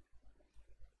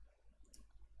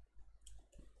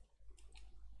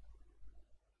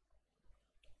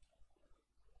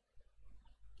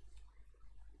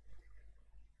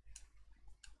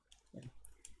 Yeah.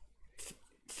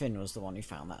 Finn was the one who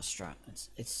found that strat.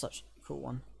 It's such a cool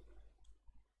one.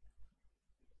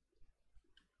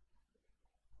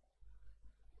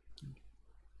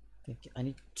 I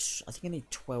need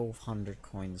 1,200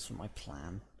 coins for my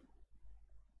plan.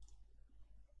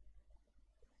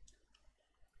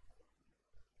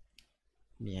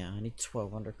 Yeah, I need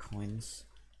 1,200 coins.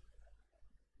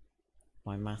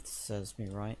 My math serves me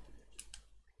right.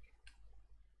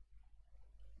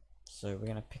 So we're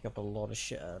gonna pick up a lot of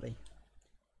shit early.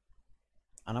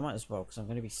 And I might as well, because I'm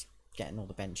gonna be getting all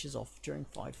the benches off during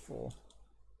 5-4.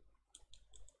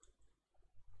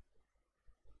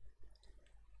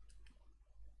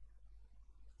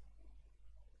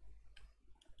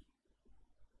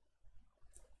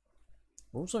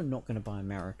 We're also not going to buy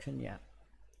American yet.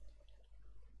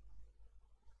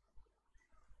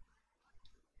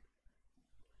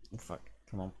 Oh, fuck,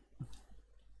 come on.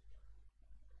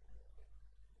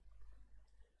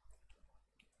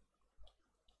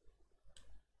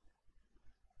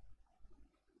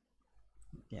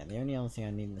 Yeah, the only other thing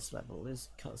I need in this level is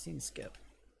cutscene skip.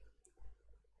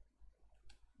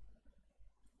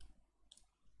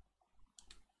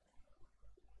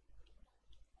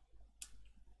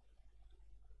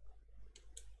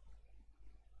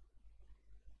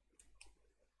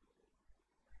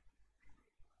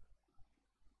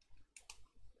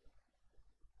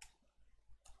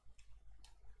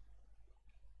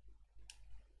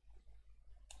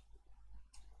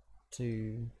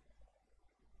 Two,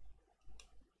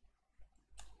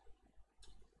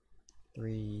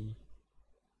 3,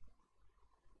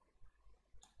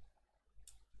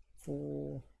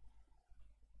 4,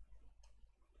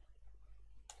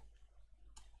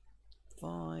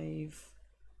 5,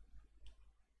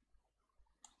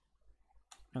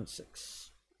 and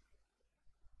 6.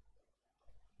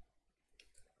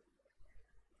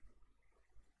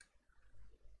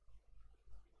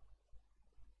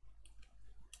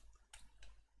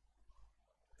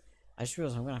 I just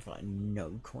realized I'm gonna have like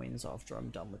no coins after I'm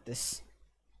done with this.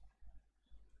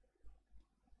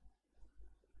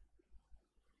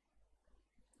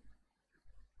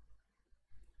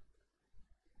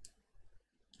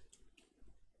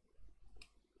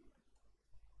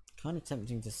 Kind of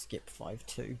tempting to skip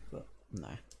 5-2, but no.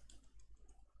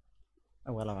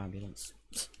 Oh well, our ambulance.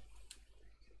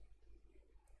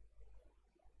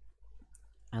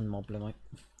 And mob limo.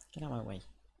 Get out of my way.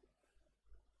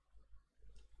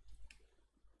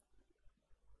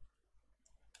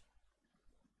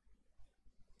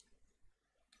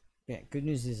 Yeah, good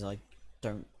news is I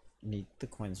don't need the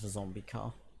coins for zombie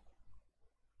car.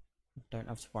 Don't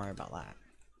have to worry about that.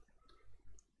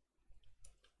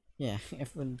 Yeah,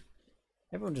 everyone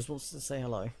just wants to say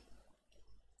hello.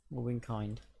 All in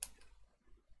kind.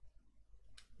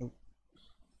 Oh.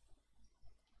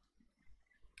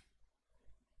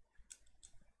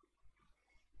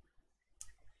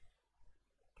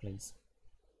 Please.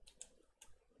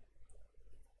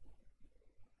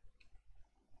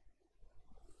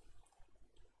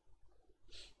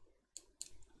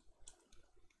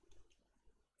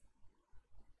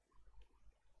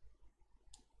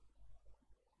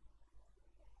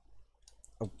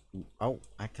 Oh,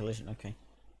 at collision, okay.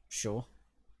 Sure.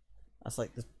 That's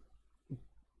like the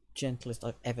gentlest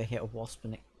I've ever hit a wasp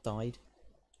and it died.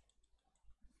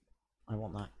 I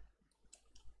want that.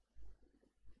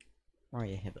 Where are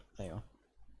you, Hibbert? There you are.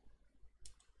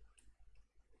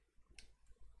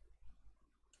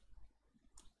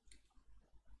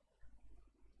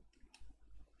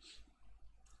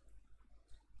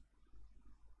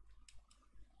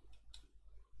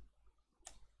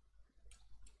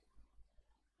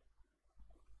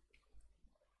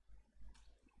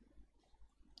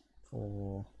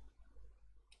 Four,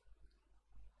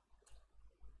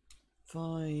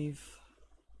 5,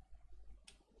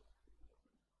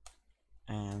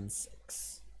 and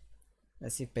 6.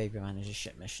 Let's see if Baby Man is a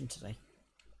shit mission today.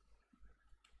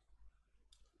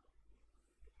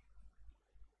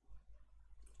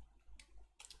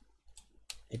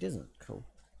 It isn't. Cool.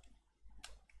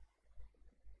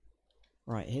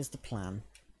 Right, here's the plan.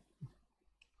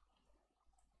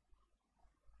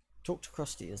 Talk to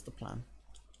Krusty is the plan.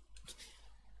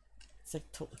 It's like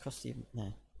talk to Krusty.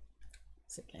 No.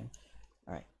 Sick game.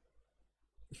 Alright.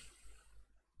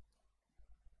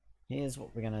 Here's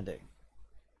what we're gonna do.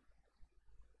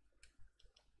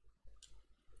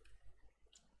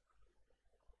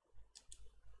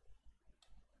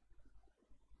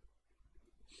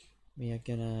 We are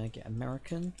gonna get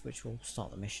American, which will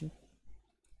start the mission.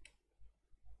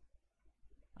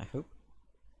 I hope.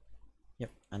 Yep,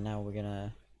 and now we're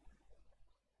gonna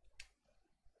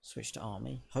switch to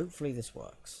army. Hopefully this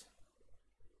works.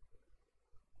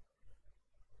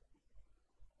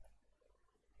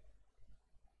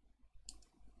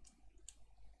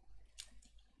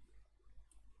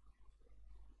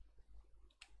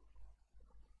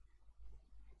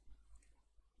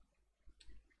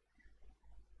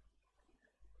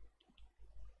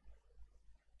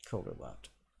 Cool, it worked.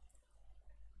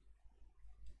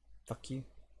 Fuck you.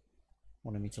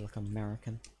 Wanted me to look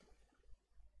American.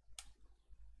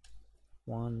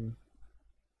 1.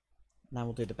 Now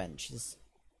we'll do the benches.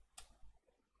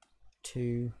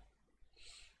 2.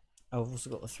 Oh, I've also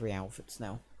got the 3 outfits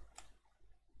now.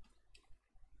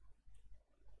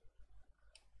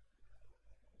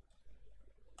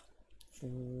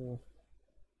 4.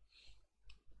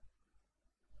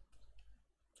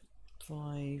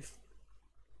 5.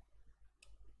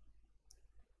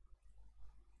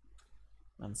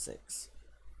 And 6.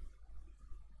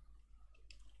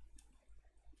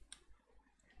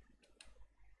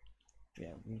 Yeah,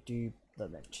 we do the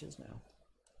benches now.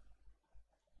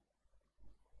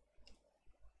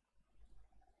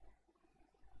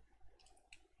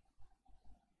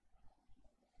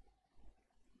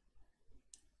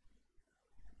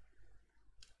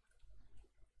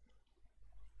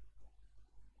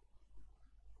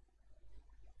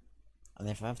 And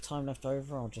if I have time left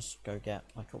over, I'll just go get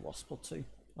like a wasp or 2,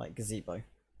 like gazebo.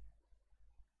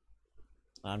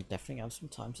 I'm definitely have some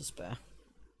time to spare.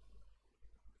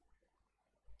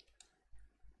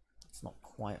 It's not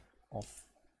quite off.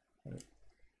 Here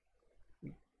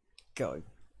we go.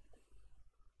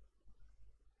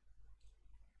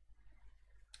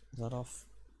 Is that off?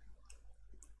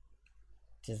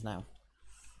 It is now.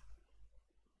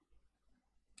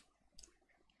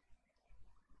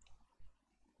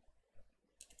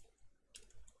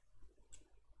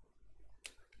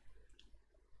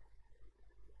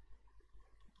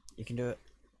 You can do it.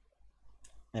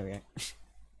 There we go.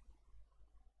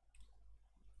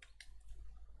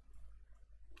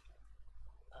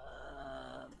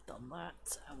 Done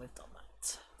that, and we've done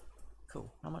that.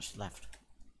 Cool. How much is left?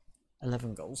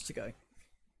 11 goals to go.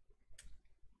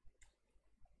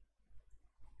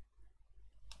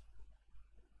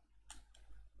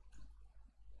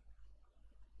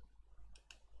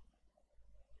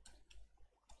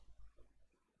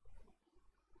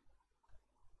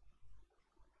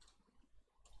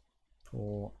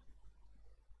 Four,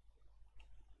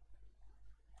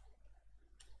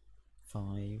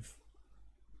 5,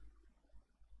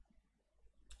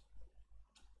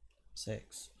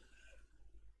 6.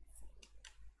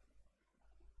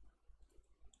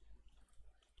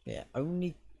 Yeah,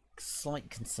 only slight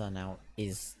concern now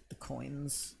is the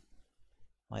coins.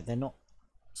 Like, they're not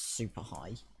super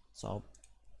high, so I'll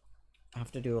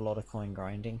have to do a lot of coin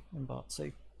grinding in part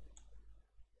 2.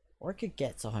 Or I could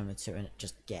get to Homer 2 and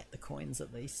just get the coins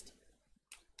at least.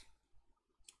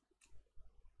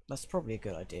 That's probably a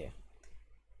good idea.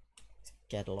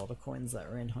 Get a lot of coins that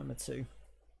are in Homer 2.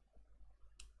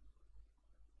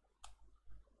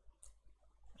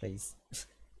 Please.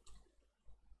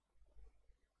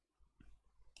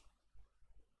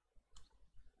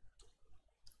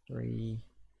 3,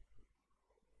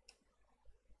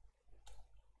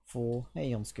 4.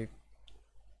 Hey, on Scoop.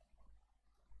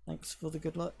 Thanks for the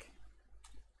good luck.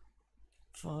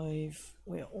 5.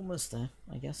 We're almost there,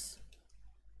 I guess.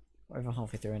 We're over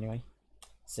halfway through anyway.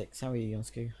 6. How are you,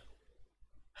 Yonsku?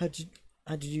 What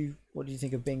did you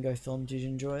think of Bingo-thon? Did you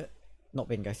enjoy it? Not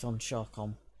Bingo-thon, SHAR.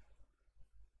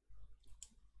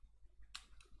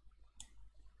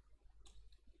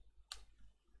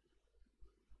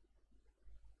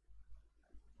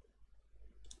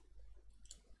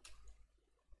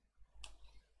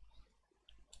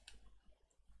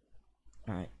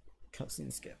 Alright,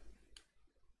 cutscene skip.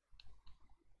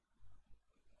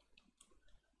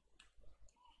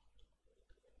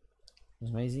 It was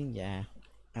amazing? Yeah,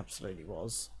 absolutely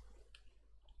was.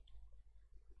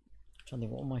 I'm trying to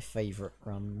think what were my favourite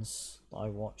runs that I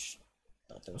watched.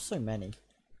 There were so many.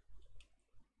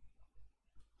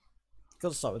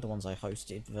 Gotta start with the ones I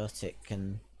hosted, Vertic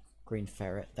and Green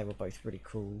Ferret. They were both really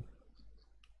cool.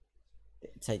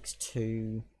 It Takes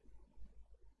Two.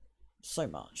 So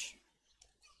much.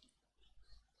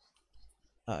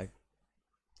 Uh-oh.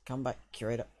 Come back,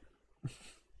 curator.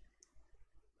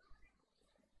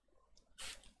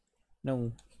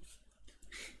 No.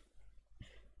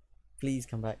 Please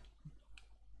come back.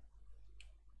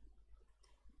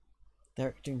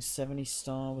 Derek doing 70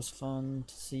 star was fun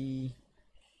to see.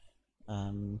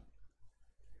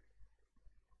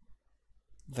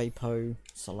 Vapo,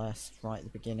 Celeste right at the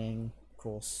beginning, of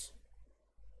course.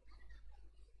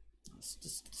 It's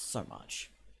just so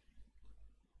much.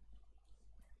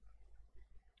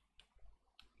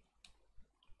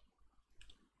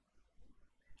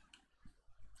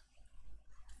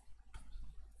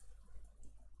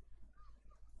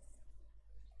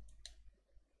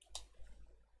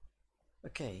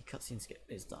 Okay, cutscene skip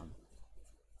is done.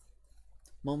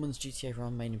 Mormon's GTA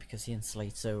run mainly because he and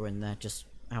Slater were in there just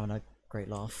having a great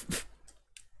laugh.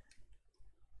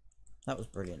 That was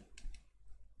brilliant.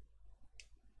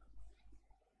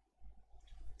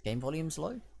 Game volume's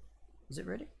low? Is it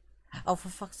really? Oh, for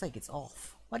fuck's sake, it's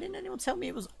off. Why didn't anyone tell me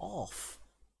it was off?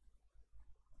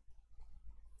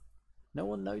 No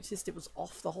one noticed it was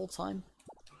off the whole time?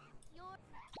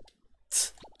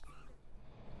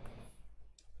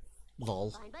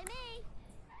 Lol. Fine by me.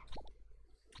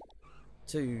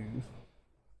 2.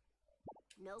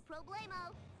 No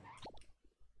problemo.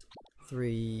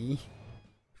 3.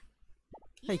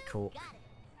 Hey, Cork. Got it.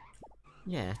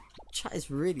 Yeah, chat is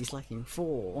really slacking.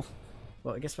 4.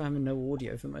 Well, I guess we're having no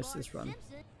audio for most of this run.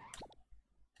 Simpson.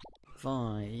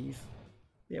 5.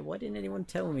 Yeah, why didn't anyone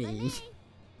tell By me? me.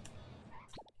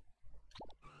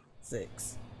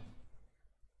 6.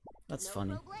 That's No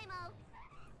funny. problemo.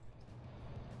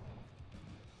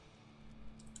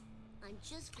 I'm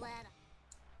just glad.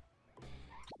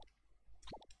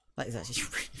 That is actually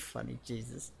really funny,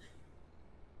 Jesus.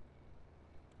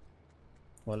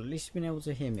 Well, at least you've been able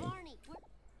to hear me. Barney,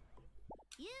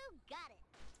 you got it.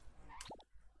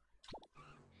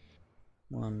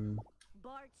 1.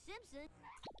 Bart Simpson.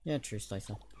 Yeah, true,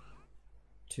 Slater.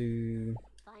 2.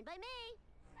 Fine by me.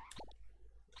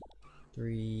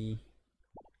 3.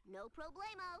 No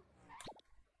problemo.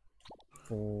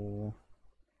 4.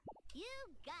 You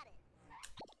got it.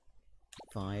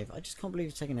 5. I just can't believe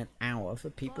it's taken an hour for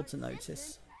people to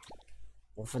notice.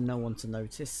 Or for no one to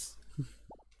notice.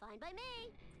 Fine by me.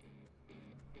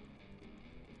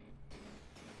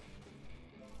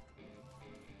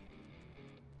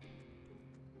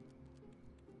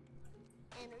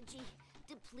 Energy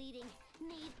depleting.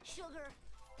 Need sugar.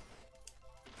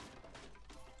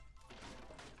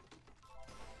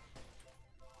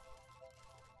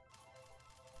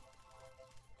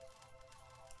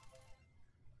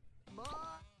 More.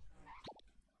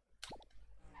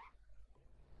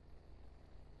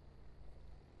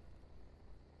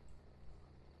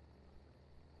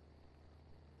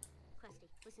 Krusty,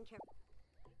 listen carefully.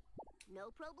 No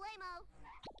problemo.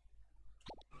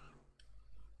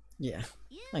 Yeah,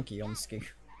 thank you, got Yonsku.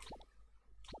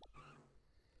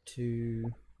 2.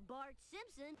 Bart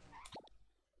Simpson.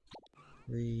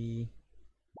 3.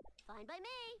 Fine by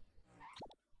me.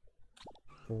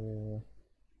 4.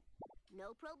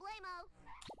 No problemo.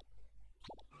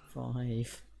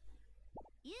 5.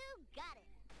 You got it.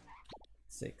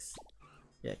 6.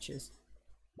 Yeah, cheers.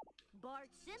 Bart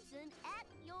Simpson at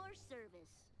your service.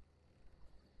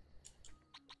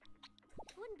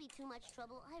 Wouldn't be too much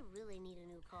trouble. I really need a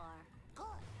new car. Good.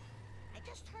 I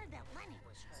just heard that Lenny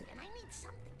was hurt, and I need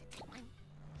something to take my...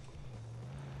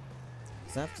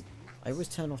 So I always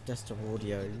turn off desktop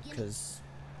audio because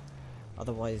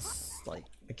otherwise, like,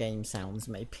 the game sounds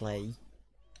may play.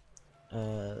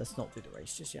 Let's not do the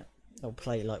race just yet. They'll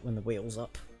play like when the wheel's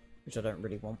up, which I don't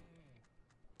really want.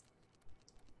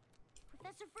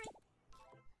 Professor Free.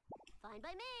 Fine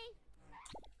by me.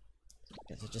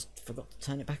 Guess I just forgot to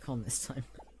turn it back on this time.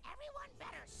 Everyone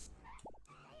better stay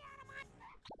out of my...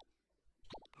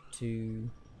 2.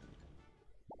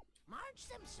 Marge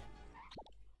Simpson.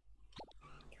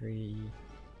 3.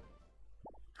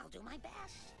 I'll do my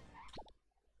best.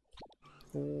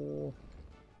 4.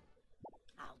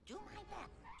 I'll do my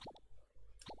best.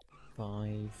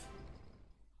 5.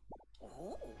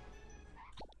 Oh,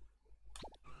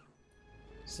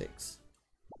 6.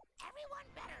 everyone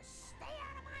better stay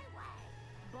out of my way.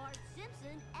 Bart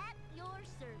Simpson at your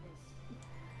service.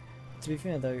 To be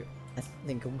fair though, I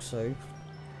think also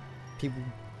people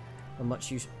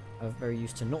are very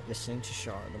used to not listening to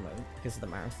SHAR at the moment because of the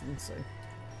marathon, so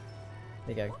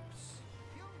there you go.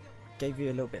 Gave you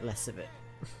a little bit less of it.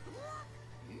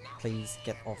 Please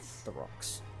get off the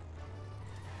rocks.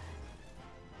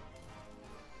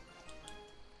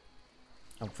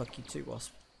 Oh, fuck you too,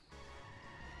 Wasp.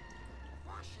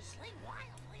 Cautiously,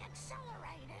 wildly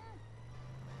accelerating.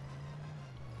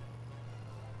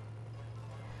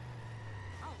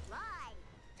 All right,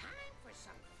 time for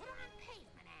some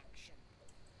foot-on-pavement action.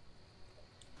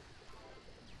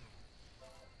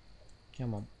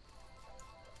 Come on.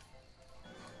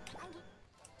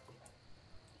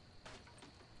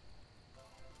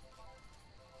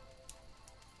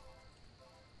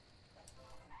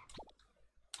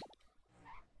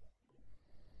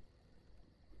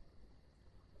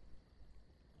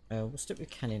 We'll stick with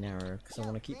Canyon Arrow because I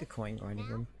want to keep the coin grinding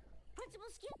room. Principal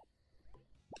Skip.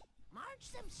 Marge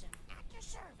Simpson at your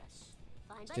service.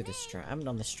 Fine Let's by do me. this strat. I haven't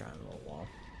done this strat in a little while.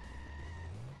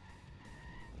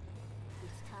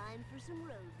 It's time for some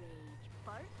road rage,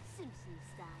 Bart Simpson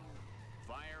style.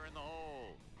 Fire in the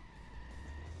hole.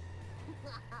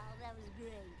 Wow, that was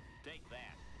great. Take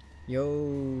that. Yo,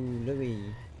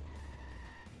 Louis.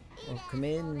 Welcome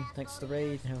in. Thanks for the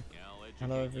raid. How Gal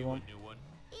Hello everyone. New one.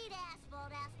 Eat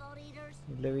asphalt, asphalt eaters.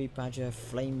 Louis Badger,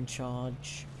 Flame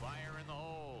Charge. Fire in the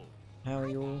hole. How are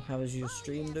you all? How was your Oh,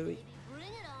 stream, yeah, Louis? baby, bring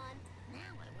it on. Now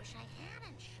I wish I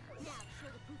hadn't shot. Now show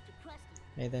the proof to Krusty.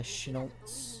 Hey there, And if he doesn't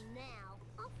Schnauz. believe me now,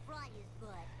 I'll fry his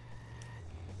butt.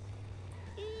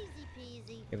 Easy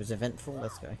peasy. It was eventful,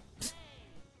 let's go.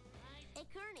 Hey,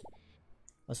 Kearney.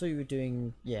 I saw you were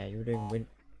doing, yeah, you were doing win.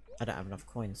 I don't have enough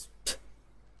coins.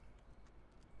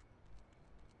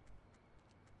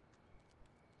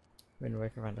 Wind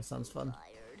Waker Randa sounds fun.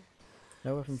 Tired.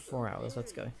 No weapon for 4 hours,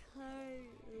 let's go. Tired.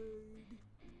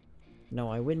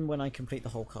 No, I win when I complete the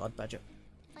whole card, Badger.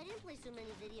 If I didn't play so many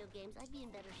video games, I'd be in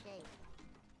better shape.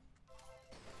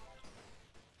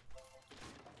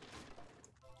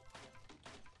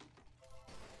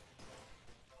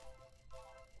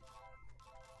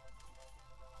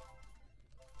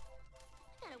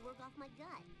 I gotta work off my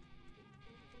gut.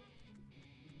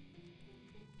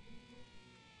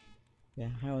 Yeah,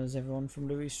 how is everyone from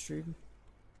Louis' stream?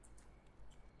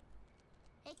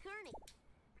 Hey, Kearney.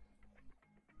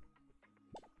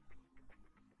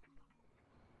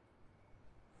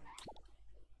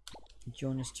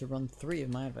 Join us to run 3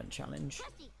 of my Advent Challenge.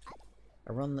 Krusty,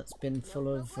 A run that's been full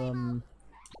of a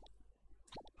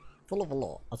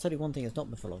lot. I'll tell you one thing it's not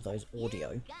been full of though, is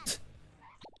audio. got it.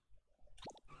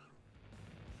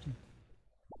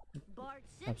 Bart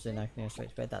Simpson. Absolutely nothing straight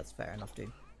to bed, that's fair enough,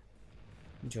 dude.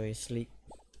 Enjoy your sleep.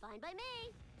 Fine by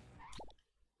me.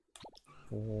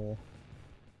 4,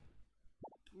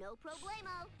 No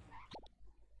problemo.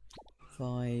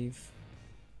 5,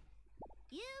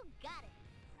 You got it.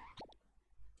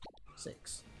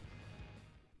 6.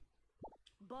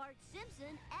 Bart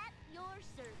Simpson at your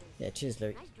service. Yeah, cheers,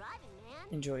 Luke. Nice driving, man.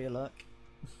 Enjoy your luck.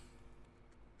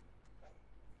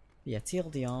 Yeah,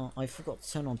 TLDR, I forgot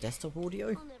to turn on desktop audio.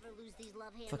 I'll never lose these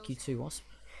love handles. Fuck you too, Wasp.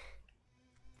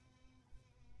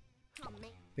 Oh,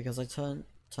 man. Because I turn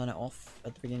it off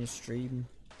at the beginning of stream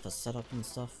for setup and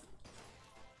stuff.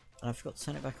 And I forgot to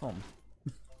turn it back on.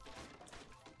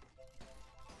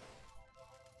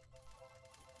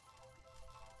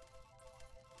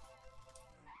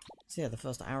 So yeah, the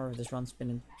first hour of this run's been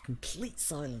in complete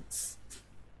silence.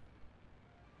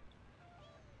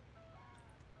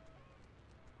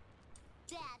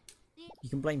 Dad, You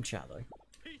can blame chat though.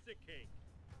 Piece of cake.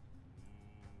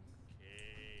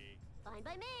 Okay. fine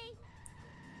by me.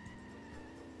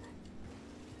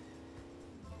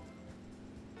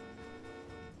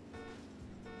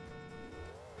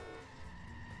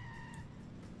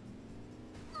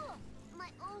 Oh, my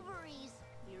ovaries.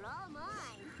 You're all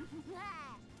mine.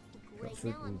 What Wait,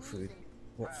 food? now I'm Ooh, food. losing.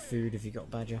 What food have you got,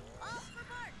 Badger? All for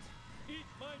Bart. Eat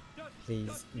my dust.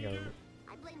 Please go.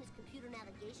 I blame his computer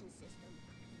navigation system.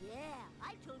 Yeah,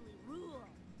 I totally rule.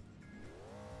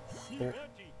 Oh,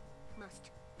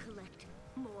 Must collect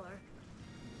more.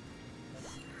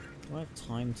 do I have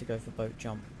time to go for boat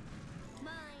jump?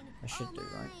 Mine. I should all do,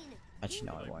 right? mine. Actually,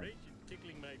 no, I won't. Vibrations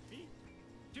tickling my feet.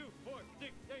 2, 4,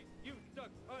 6, 8. You suck.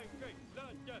 I'm great. Da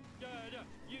da da da.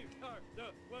 You are the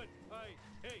one I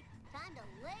hate. Time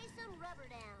to lay some rubber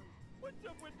down. What's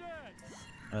up with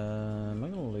that? I'm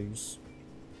gonna lose.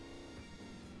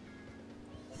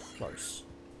 Close.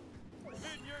 In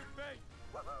your face.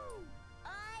 Woohoo! I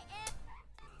am.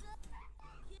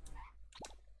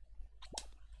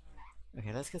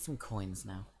 Okay, let's get some coins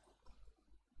now.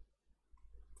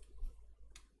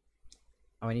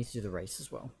 Oh, I need to do the race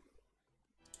as well.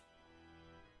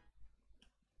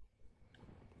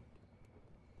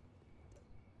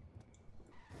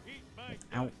 Eat my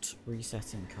Out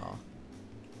resetting car.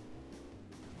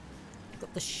 I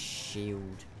got the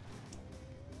shield.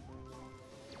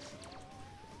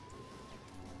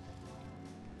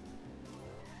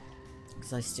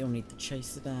 Because I still need the chase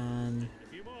sedan,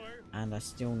 a few more. and I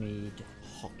still need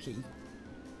hockey.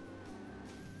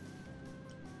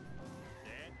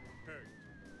 That hurt.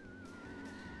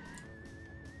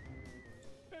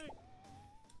 Hey.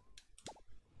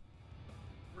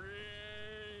 Brains.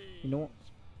 You know what?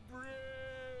 Brains.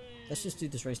 Let's just do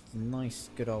this race the nice,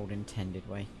 good old intended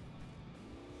way.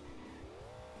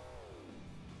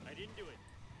 I didn't do it.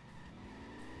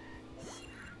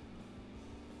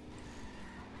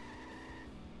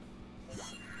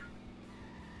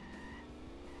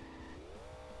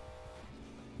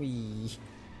 Whee!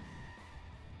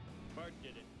 Bart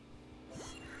did it.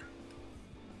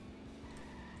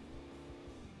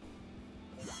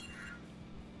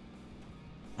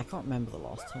 I can't remember the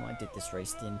last time I did this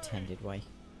race the intended way.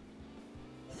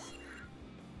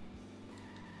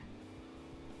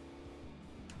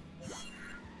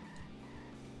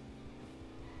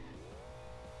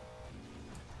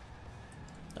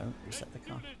 Don't reset the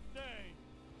car. Do this thing.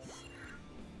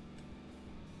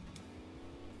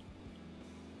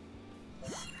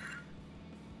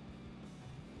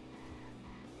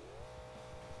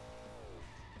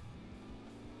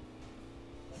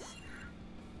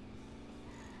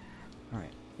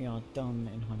 we are done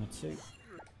in Heimer 2.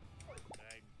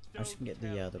 I just can get the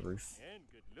talented roof and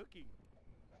good looking.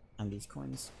 and these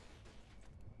coins.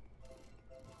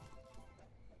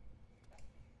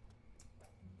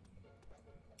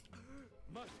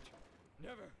 Must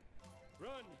never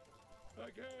run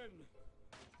again.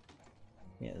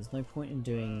 Yeah, there's no point in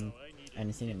doing Oh, I need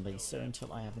anything in to Lisa know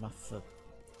until I have enough for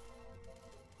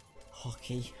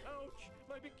hockey. Ouch!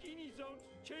 My bikini zone's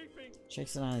chafing.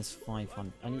 Chasing that is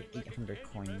 500. I need 800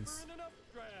 coins.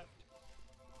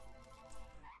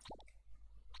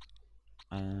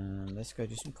 Let's go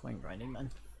do some coin grinding then.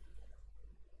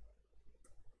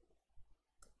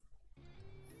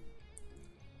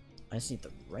 I just need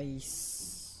the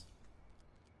race.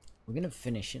 We're gonna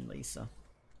finish in Lisa.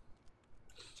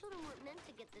 Children weren't meant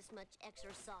to get this much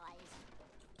exercise.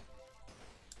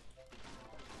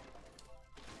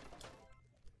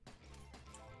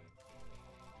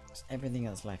 So everything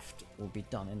that's left will be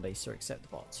done in Lisa except the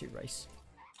Part 2 race.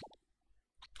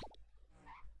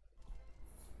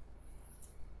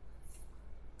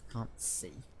 Can't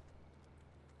see.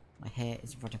 My hair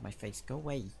is in front of my face. Go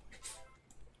away.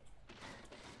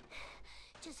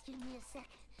 Just give me a sec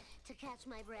to catch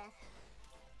my breath.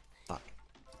 Fuck.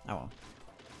 Oh well.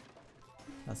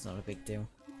 That's not a big deal.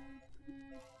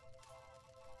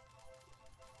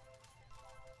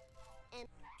 And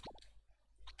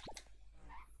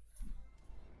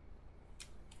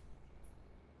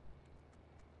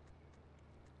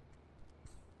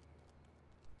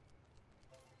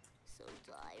so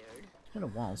tired. It's been a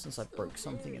while since I broke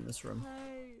something in this room.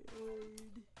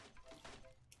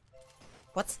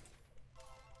 What?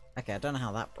 Okay, I don't know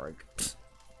how that broke.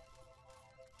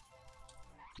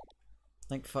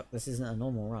 Thank fuck this isn't a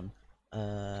normal run.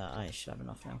 I should have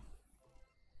enough now.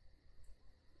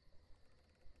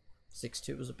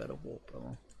 6-2 was a better warp, but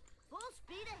well. Full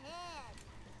speed ahead.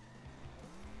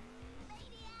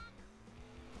 Maniac!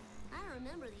 I don't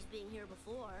remember these being here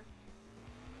before.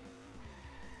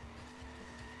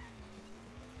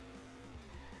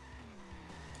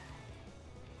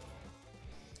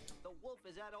 The wolf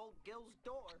is at old Gil's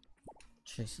door.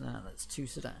 Chasing that, that's 2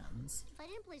 sedans. If I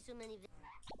didn't play so many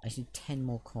I just need 10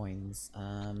 more coins.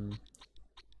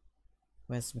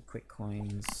 Where's some quick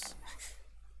coins?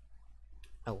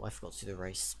 Oh, I forgot to do the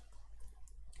race.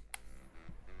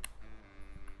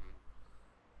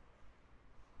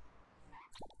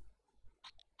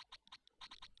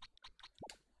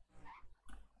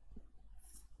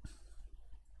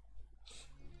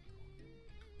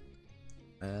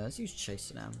 Let's use Chase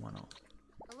Sedan, why not?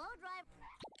 hello drive.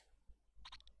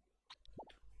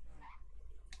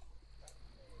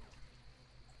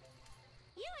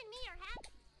 You and me are happy.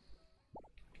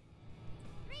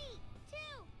 3, 2,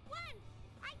 1.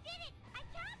 I did it. I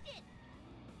counted.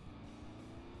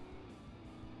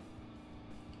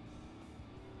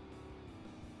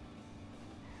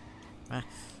 Ah.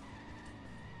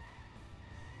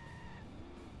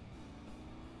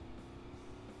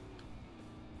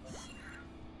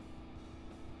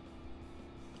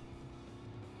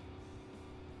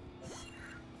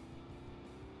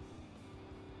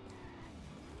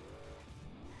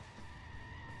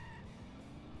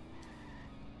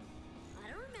 I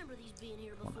don't remember these being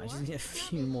here before. I just need a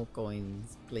few more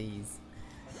coins, please.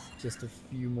 Just a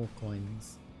few more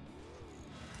coins.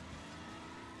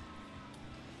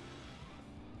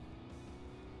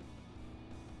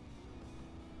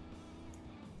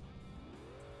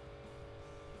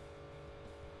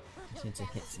 Just need to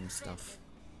hit some stuff.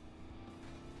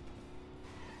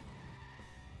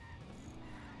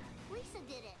 Lisa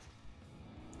did it.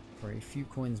 For a few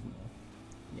coins more.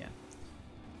 Yeah.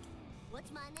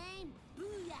 What's my name?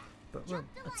 Booyah. But Jump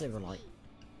to I'd say we're like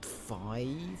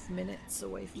lightspeed. 5 minutes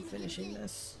away from finishing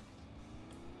this.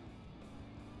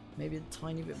 Maybe a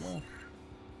tiny bit more.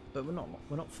 But we're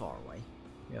not far away.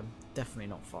 We're definitely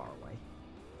not far away.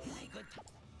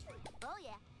 Oh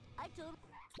yeah, I told.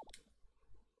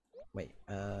 Wait,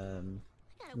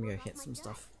 let me go hit some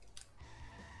stuff.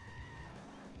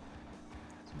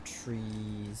 Some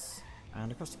trees and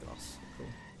across the glass. Cool.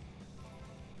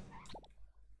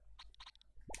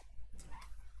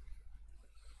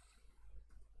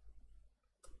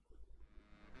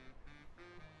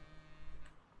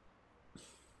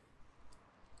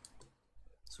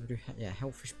 So we do, yeah,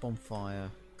 Hellfish Bonfire,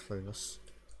 Clueless.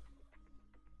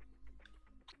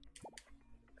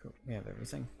 Cool, we have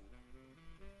everything.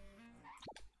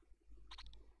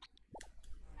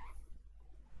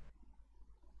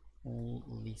 All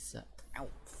Lisa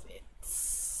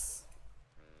outfits.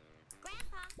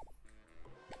 Grandpa.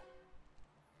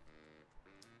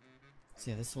 So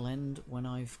yeah, this will end when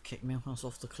I've kicked Milhouse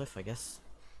off the cliff, I guess.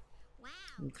 Wow.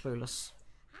 I'm Clueless.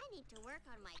 I need to work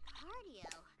on my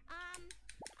cardio. I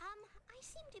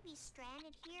seem to be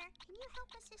stranded here. Can you help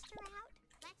a sister out?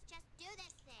 Let's just do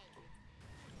this thing.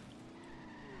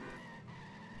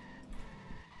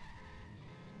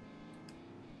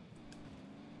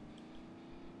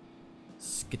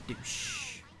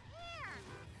 Skadoosh. My hair!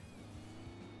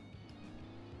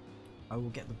 I will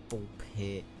get the ball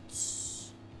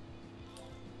pits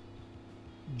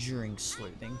during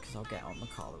sleuthing because I'll get on the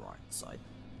car the right side.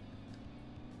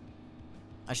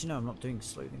 Actually, no, I'm not doing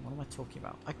sleuthing. What am I talking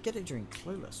about? I get it during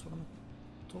Clueless. What am I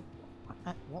talking?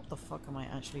 What the fuck am I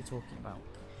actually talking about?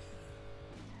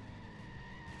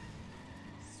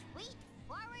 Sweet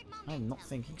forward momentum. I am not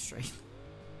thinking straight.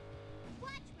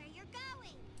 Watch where you're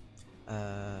going.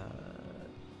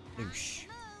 Oosh.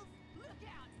 Move. Look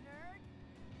out, nerd.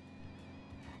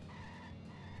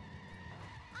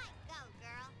 I go,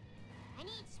 girl. I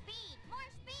need speed. More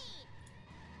speed.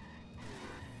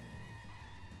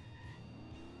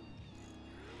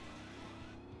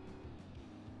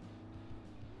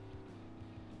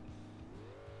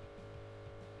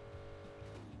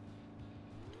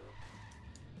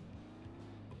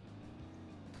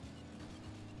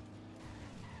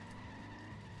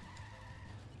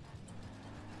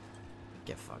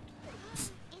 Get fucked.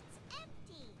 It's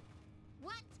empty.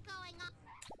 What's going on?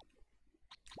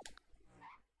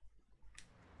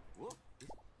 Whoa.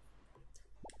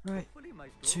 Right, Hopefully my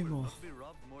two store will more. not be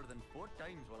robbed more than 4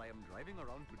 times while I am driving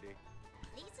around today.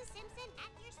 Lisa Simpson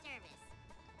at your service.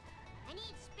 I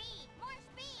need speed. More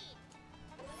speed.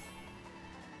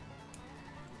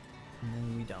 And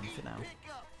then we're done for now. Pick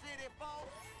up, city folk.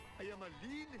 I am a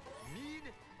lean, mean,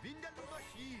 vindaloo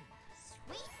machine.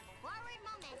 Sweet forward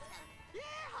momentum.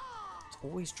 Yeehaw! It's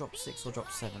always drop 6 or drop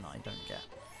 7 I don't get.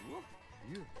 Whoa.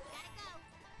 You. Gotta go.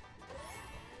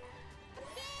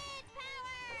 Kid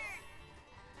power.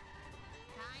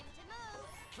 Time to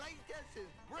move. Claytus is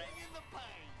bringing the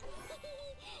pain.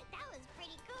 That was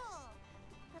pretty cool.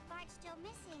 But Bart's still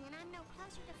missing and I'm no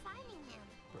closer to finding him.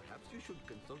 Perhaps you should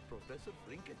consult Professor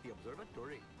Frink at the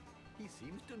observatory. He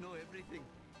seems to know everything.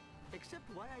 Except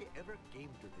why I ever came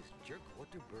to this jerk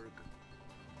Waterberg.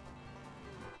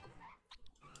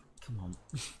 Come on.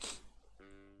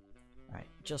 Right,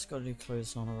 just gotta do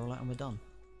close on a roll out and we're done.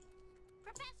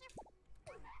 Professor.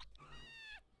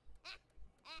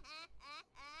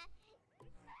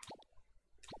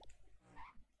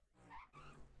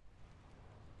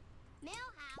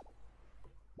 Millhouse.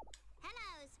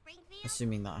 Hello, Springfield.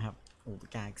 Assuming that I have all the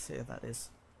gags here, that is.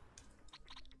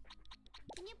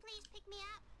 Can you please pick me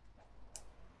up?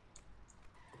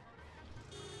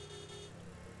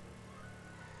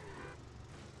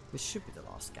 This should be the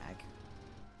last gag.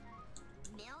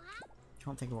 Millhouse?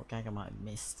 Can't think of what gag I might have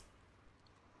missed.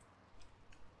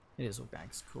 It is all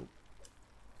gags, cool.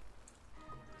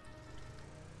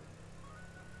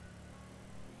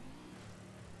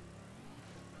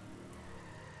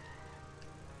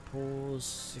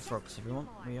 Pause your frogs if you want.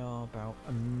 We are about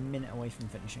a minute away from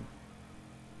finishing.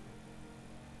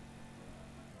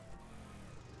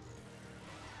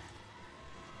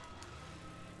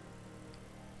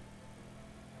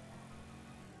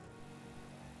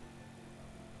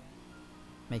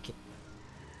 Make it.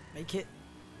 Make it.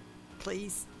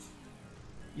 Please.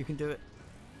 You can do it.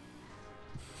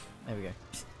 There we go. I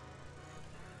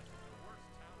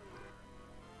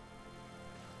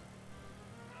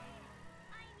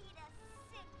need a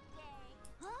sick day.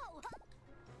 Oh!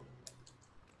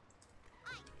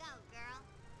 I go, girl.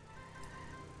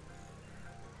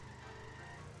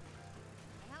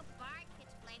 I hope Bart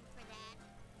gets blamed for that.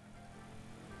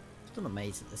 Still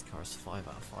amazed that this car is 5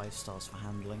 out of 5 stars for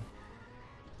handling.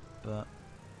 But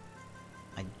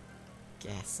I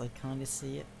guess I kind of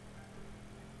see it.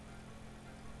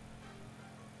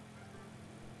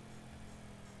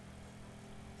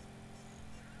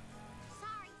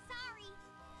 Sorry.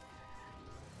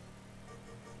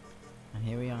 And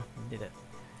here we are, we did it.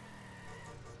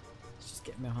 Let's just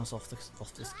get Millhouse off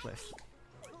this cliff.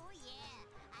 Oh yeah,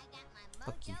 I got my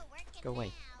Fuck you. mojo working Go away.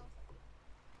 now.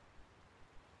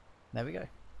 There we go.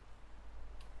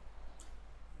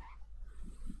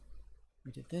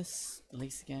 We did this,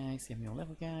 release the gags, give me all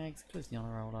level gags, close the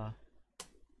honor roller.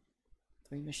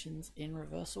 3 missions in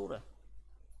reverse order.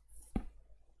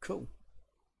 Cool.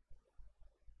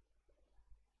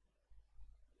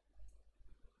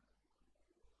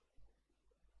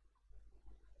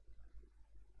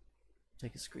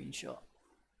 Take a screenshot.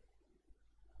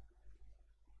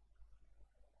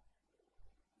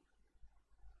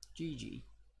 GG.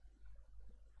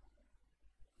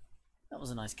 That was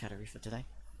a nice category for today.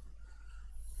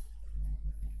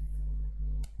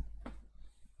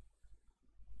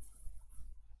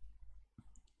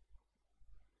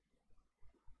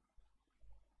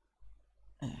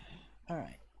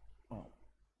 Alright, well,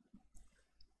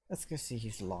 let's go see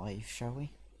who's live, shall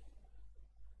we?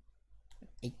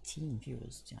 18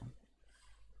 viewers, damn.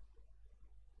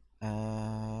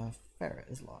 Ferret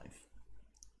is live.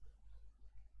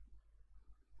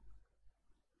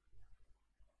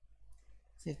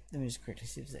 See if, let me just quickly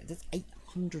see if there's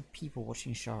 800 people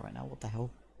watching SHAR right now, what the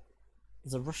hell?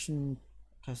 There's a Russian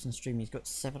person streaming, he's got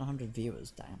 700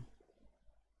 viewers, damn.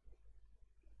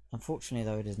 Unfortunately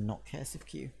though, it is not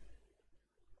KSFQ.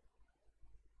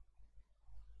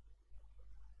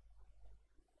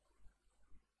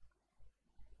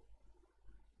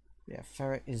 Yeah,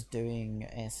 Ferret is doing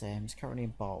ASM, he's currently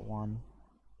in Part 1.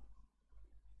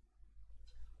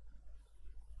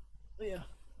 But yeah,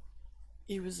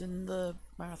 he was in the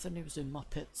marathon, he was in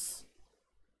Muppets.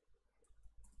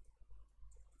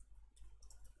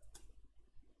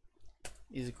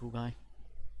 He's a cool guy.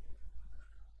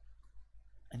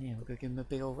 And yeah, we'll go give him a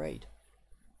big old raid.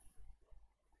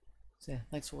 So yeah,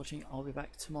 thanks for watching, I'll be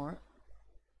back tomorrow.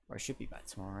 Or I should be back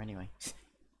tomorrow anyway.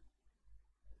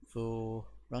 For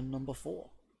run number 4.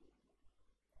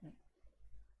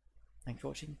 Thanks for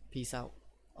watching, peace out,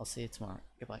 I'll see you tomorrow,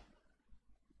 goodbye.